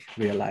actually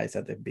realize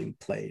that they've been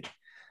played.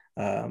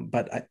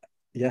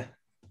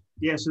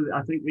 Yeah, so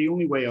I think the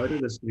only way out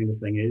of this kind of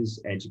thing is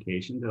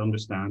education, to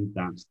understand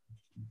that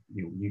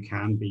you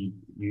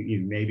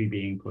may be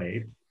being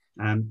played,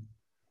 and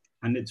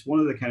it's one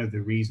of the kind of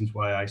the reasons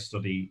why I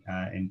study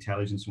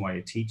intelligence and why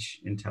I teach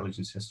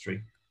intelligence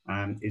history.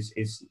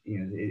 Is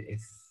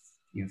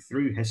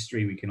through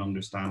history we can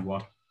understand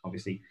what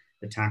obviously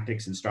the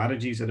tactics and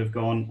strategies that have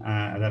gone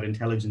that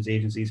intelligence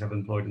agencies have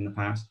employed in the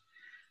past.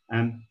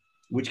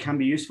 Which can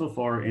be useful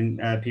for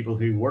people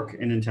who work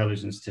in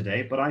intelligence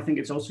today, but I think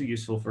it's also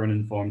useful for an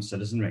informed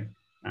citizenry.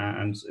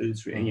 And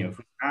it's, if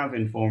we have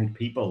informed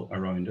people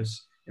around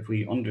us, if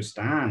we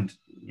understand,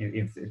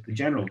 if the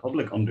general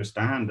public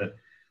understand that,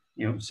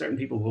 certain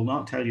people will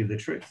not tell you the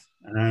truth,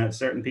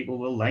 certain people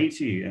will lie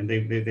to you, and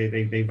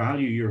they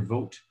value your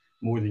vote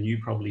more than you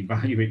probably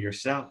value it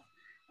yourself,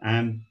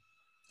 and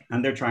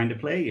they're trying to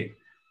play you.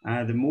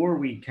 The more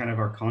we kind of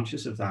are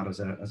conscious of that as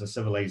a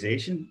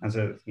civilization, as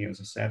a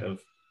set of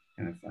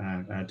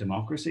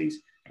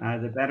democracies,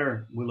 the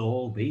better we'll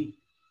all be.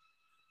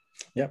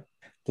 Yep.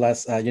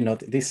 Plus,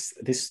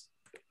 this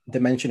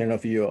dimensioning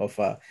of view of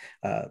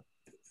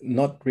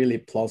not really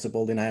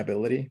plausible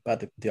deniability,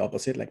 but the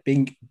opposite, like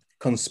being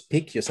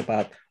conspicuous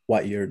about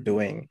what you're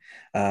doing.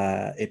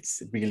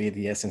 It's really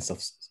the essence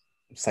of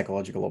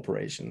psychological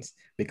operations,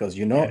 because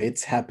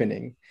it's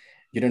happening.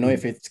 You don't know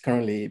if it's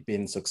currently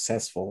been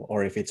successful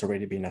or if it's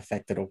already been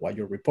affected, or what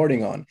you're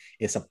reporting on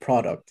is a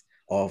product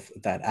of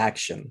that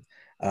action.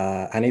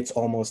 And it's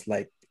almost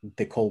like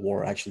the Cold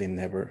War actually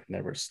never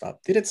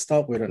stopped. Did it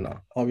stop? We don't know.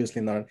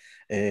 Obviously not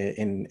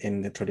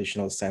in the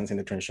traditional sense, in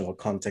the traditional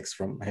context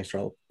from a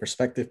historical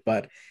perspective,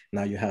 but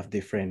now you have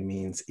different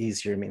means,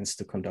 easier means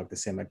to conduct the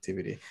same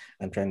activity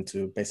and trying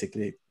to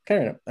basically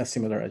carry a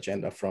similar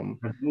agenda from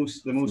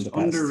the most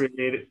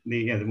underrated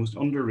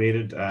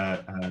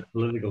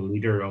political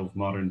leader of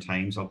modern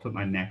times. I'll put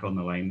my neck on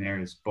the line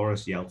there, is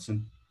Boris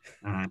Yeltsin.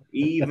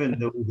 Even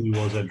though he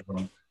was a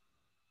drunk,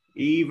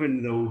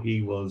 even though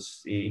he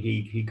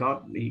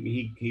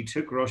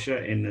took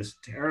Russia in this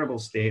terrible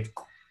state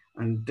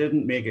and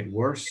didn't make it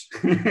worse.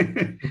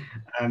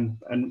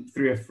 And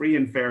through a free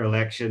and fair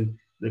election,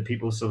 the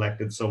people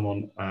selected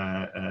someone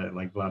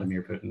like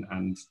Vladimir Putin,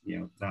 and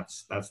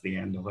that's the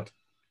end of it.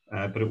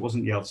 But it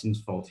wasn't Yeltsin's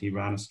fault. He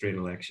ran a straight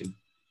election.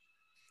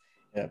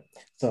 Yeah.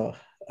 So,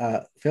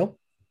 Phil?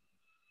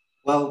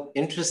 Well,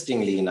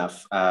 interestingly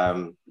enough,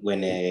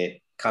 when a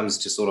comes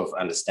to sort of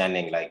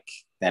understanding like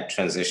that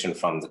transition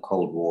from the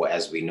Cold War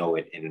as we know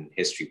it in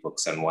history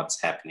books and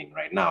what's happening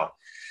right now,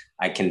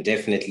 I can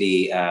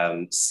definitely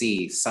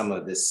see some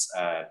of this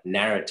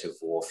narrative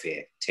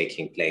warfare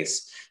taking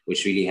place,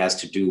 which really has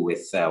to do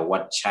with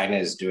what China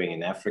is doing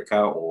in Africa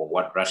or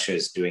what Russia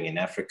is doing in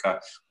Africa.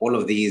 All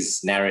of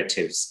these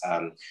narratives,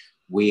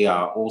 we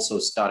are also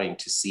starting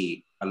to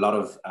see a lot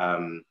of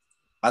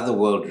other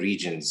world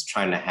regions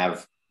trying to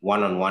have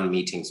one-on-one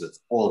meetings with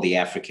all the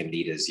African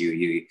leaders.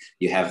 You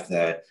have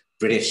the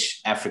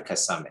British Africa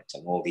Summit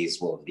and all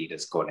these world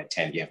leaders go and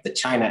attend. You have the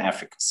China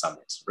Africa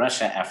Summit,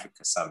 Russia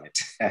Africa Summit.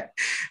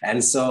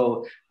 And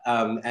so,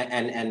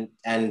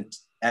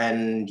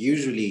 and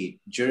usually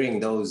during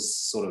those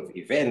sort of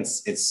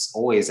events, it's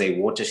always a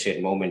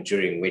watershed moment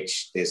during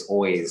which there's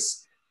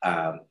always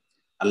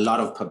a lot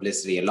of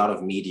publicity, a lot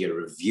of media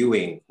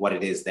reviewing what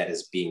it is that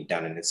is being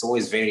done. And it's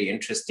always very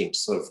interesting to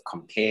sort of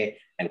compare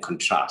and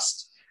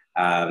contrast,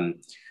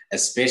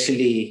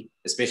 especially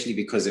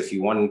because if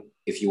you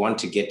want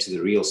to get to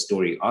the real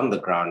story on the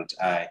ground,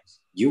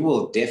 you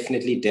will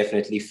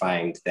definitely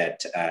find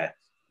that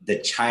the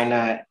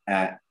China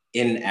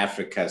in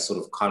Africa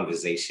sort of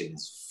conversation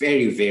is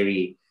very,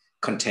 very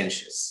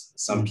contentious.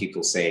 Some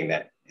people saying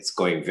that it's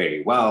going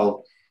very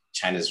well.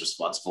 China's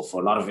responsible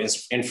for a lot of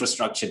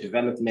infrastructure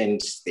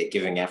development. They're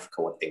giving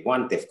Africa what they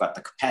want. They've got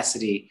the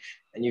capacity.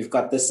 And you've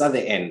got this other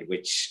end,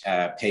 which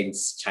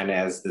paints China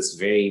as this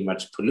very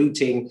much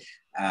polluting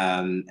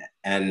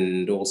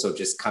and also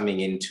just coming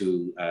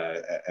into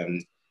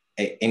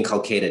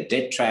inculcate a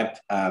debt trap.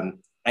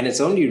 And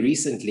it's only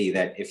recently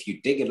that if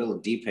you dig a little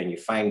deeper and you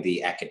find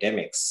the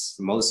academics,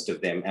 most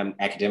of them,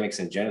 academics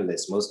and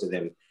journalists, most of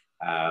them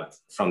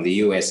from the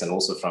US and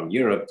also from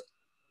Europe,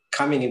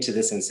 coming into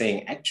this and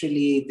saying,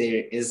 actually,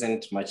 there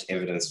isn't much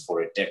evidence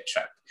for a debt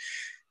trap.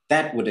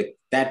 That would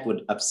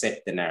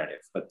upset the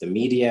narrative, but the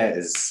media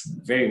is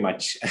very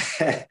much,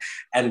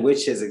 and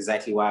which is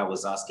exactly why I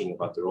was asking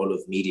about the role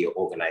of media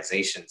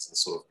organizations and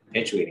sort of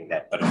perpetuating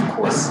that. But of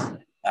course,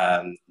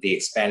 the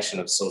expansion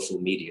of social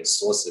media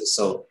sources.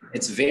 So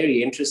it's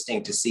very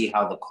interesting to see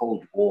how the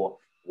Cold War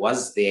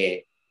was there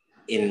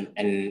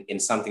in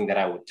something that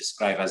I would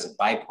describe as a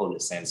bipolar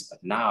sense,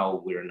 but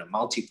now we're in a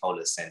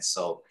multipolar sense.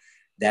 So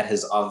that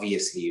has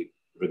obviously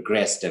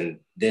regressed, and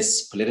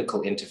this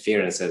political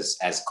interference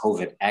as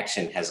COVID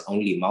action has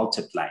only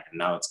multiplied, and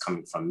now it's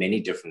coming from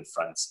many different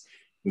fronts,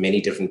 many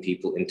different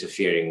people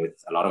interfering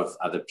with a lot of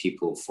other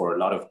people for a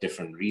lot of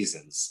different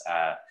reasons,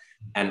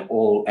 and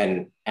all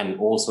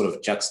sort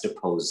of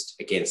juxtaposed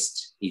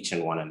against each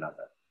and one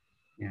another.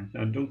 Yeah,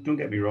 no, don't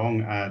get me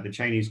wrong. The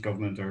Chinese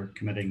government are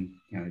committing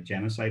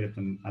genocide at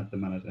the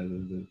minute.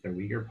 Their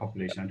Uyghur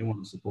population. I don't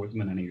want to support them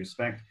in any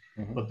respect,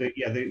 but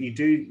you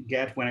do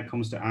get, when it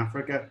comes to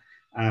Africa,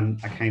 a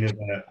kind of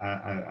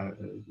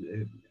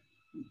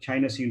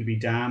China seem to be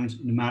damned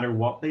no matter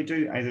what they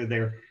do. Either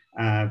they're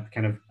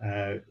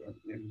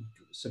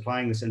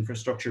supplying this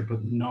infrastructure,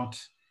 but not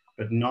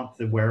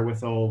the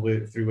wherewithal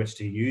through which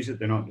to use it.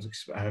 They're not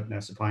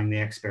supplying the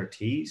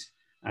expertise.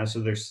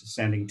 So they're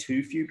sending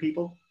too few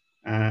people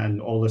and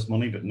all this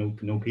money, but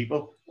no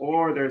people.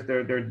 Or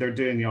they're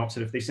doing the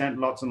opposite. If they sent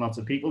lots and lots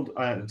of people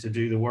to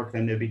do the work,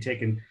 then they'll be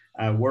taking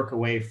work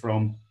away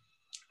from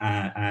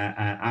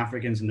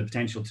Africans and the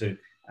potential to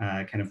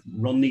kind of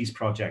run these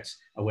projects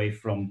away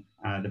from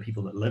the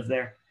people that live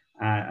there.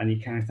 And you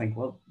kind of think,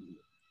 well,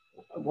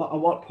 at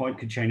what point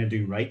could China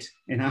do right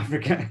in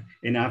Africa,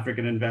 in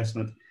African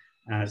investment?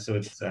 So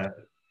it's,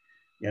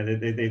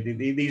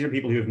 these are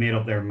people who have made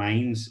up their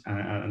minds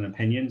and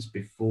opinions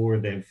before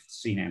they've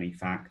seen any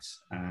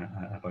facts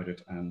about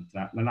it. And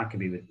that can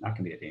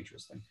be a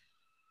dangerous thing.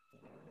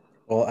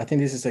 Well, I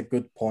think this is a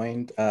good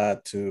point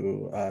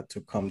to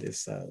come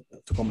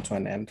to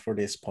an end for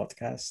this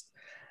podcast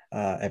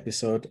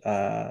episode.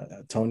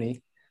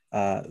 Tony,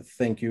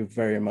 thank you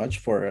very much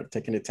for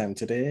taking the time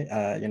today.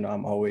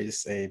 I'm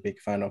always a big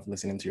fan of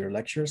listening to your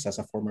lectures as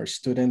a former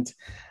student,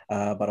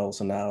 but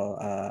also now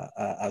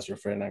as your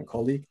friend and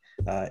colleague.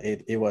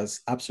 It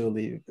was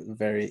absolutely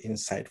very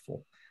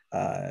insightful,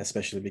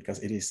 especially because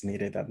it is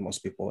needed that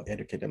most people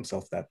educate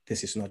themselves that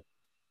this is not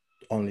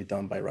only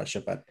done by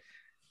Russia, but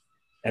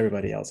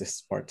everybody else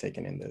is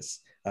partaking in this.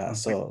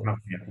 So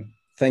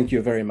thank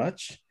you very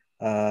much.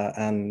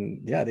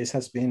 And yeah, this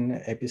has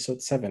been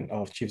episode 7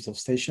 of Chiefs of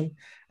Station.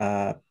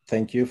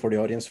 Thank you for the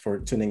audience for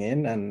tuning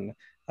in, and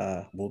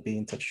we'll be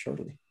in touch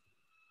shortly.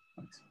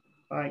 Thanks.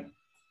 Bye.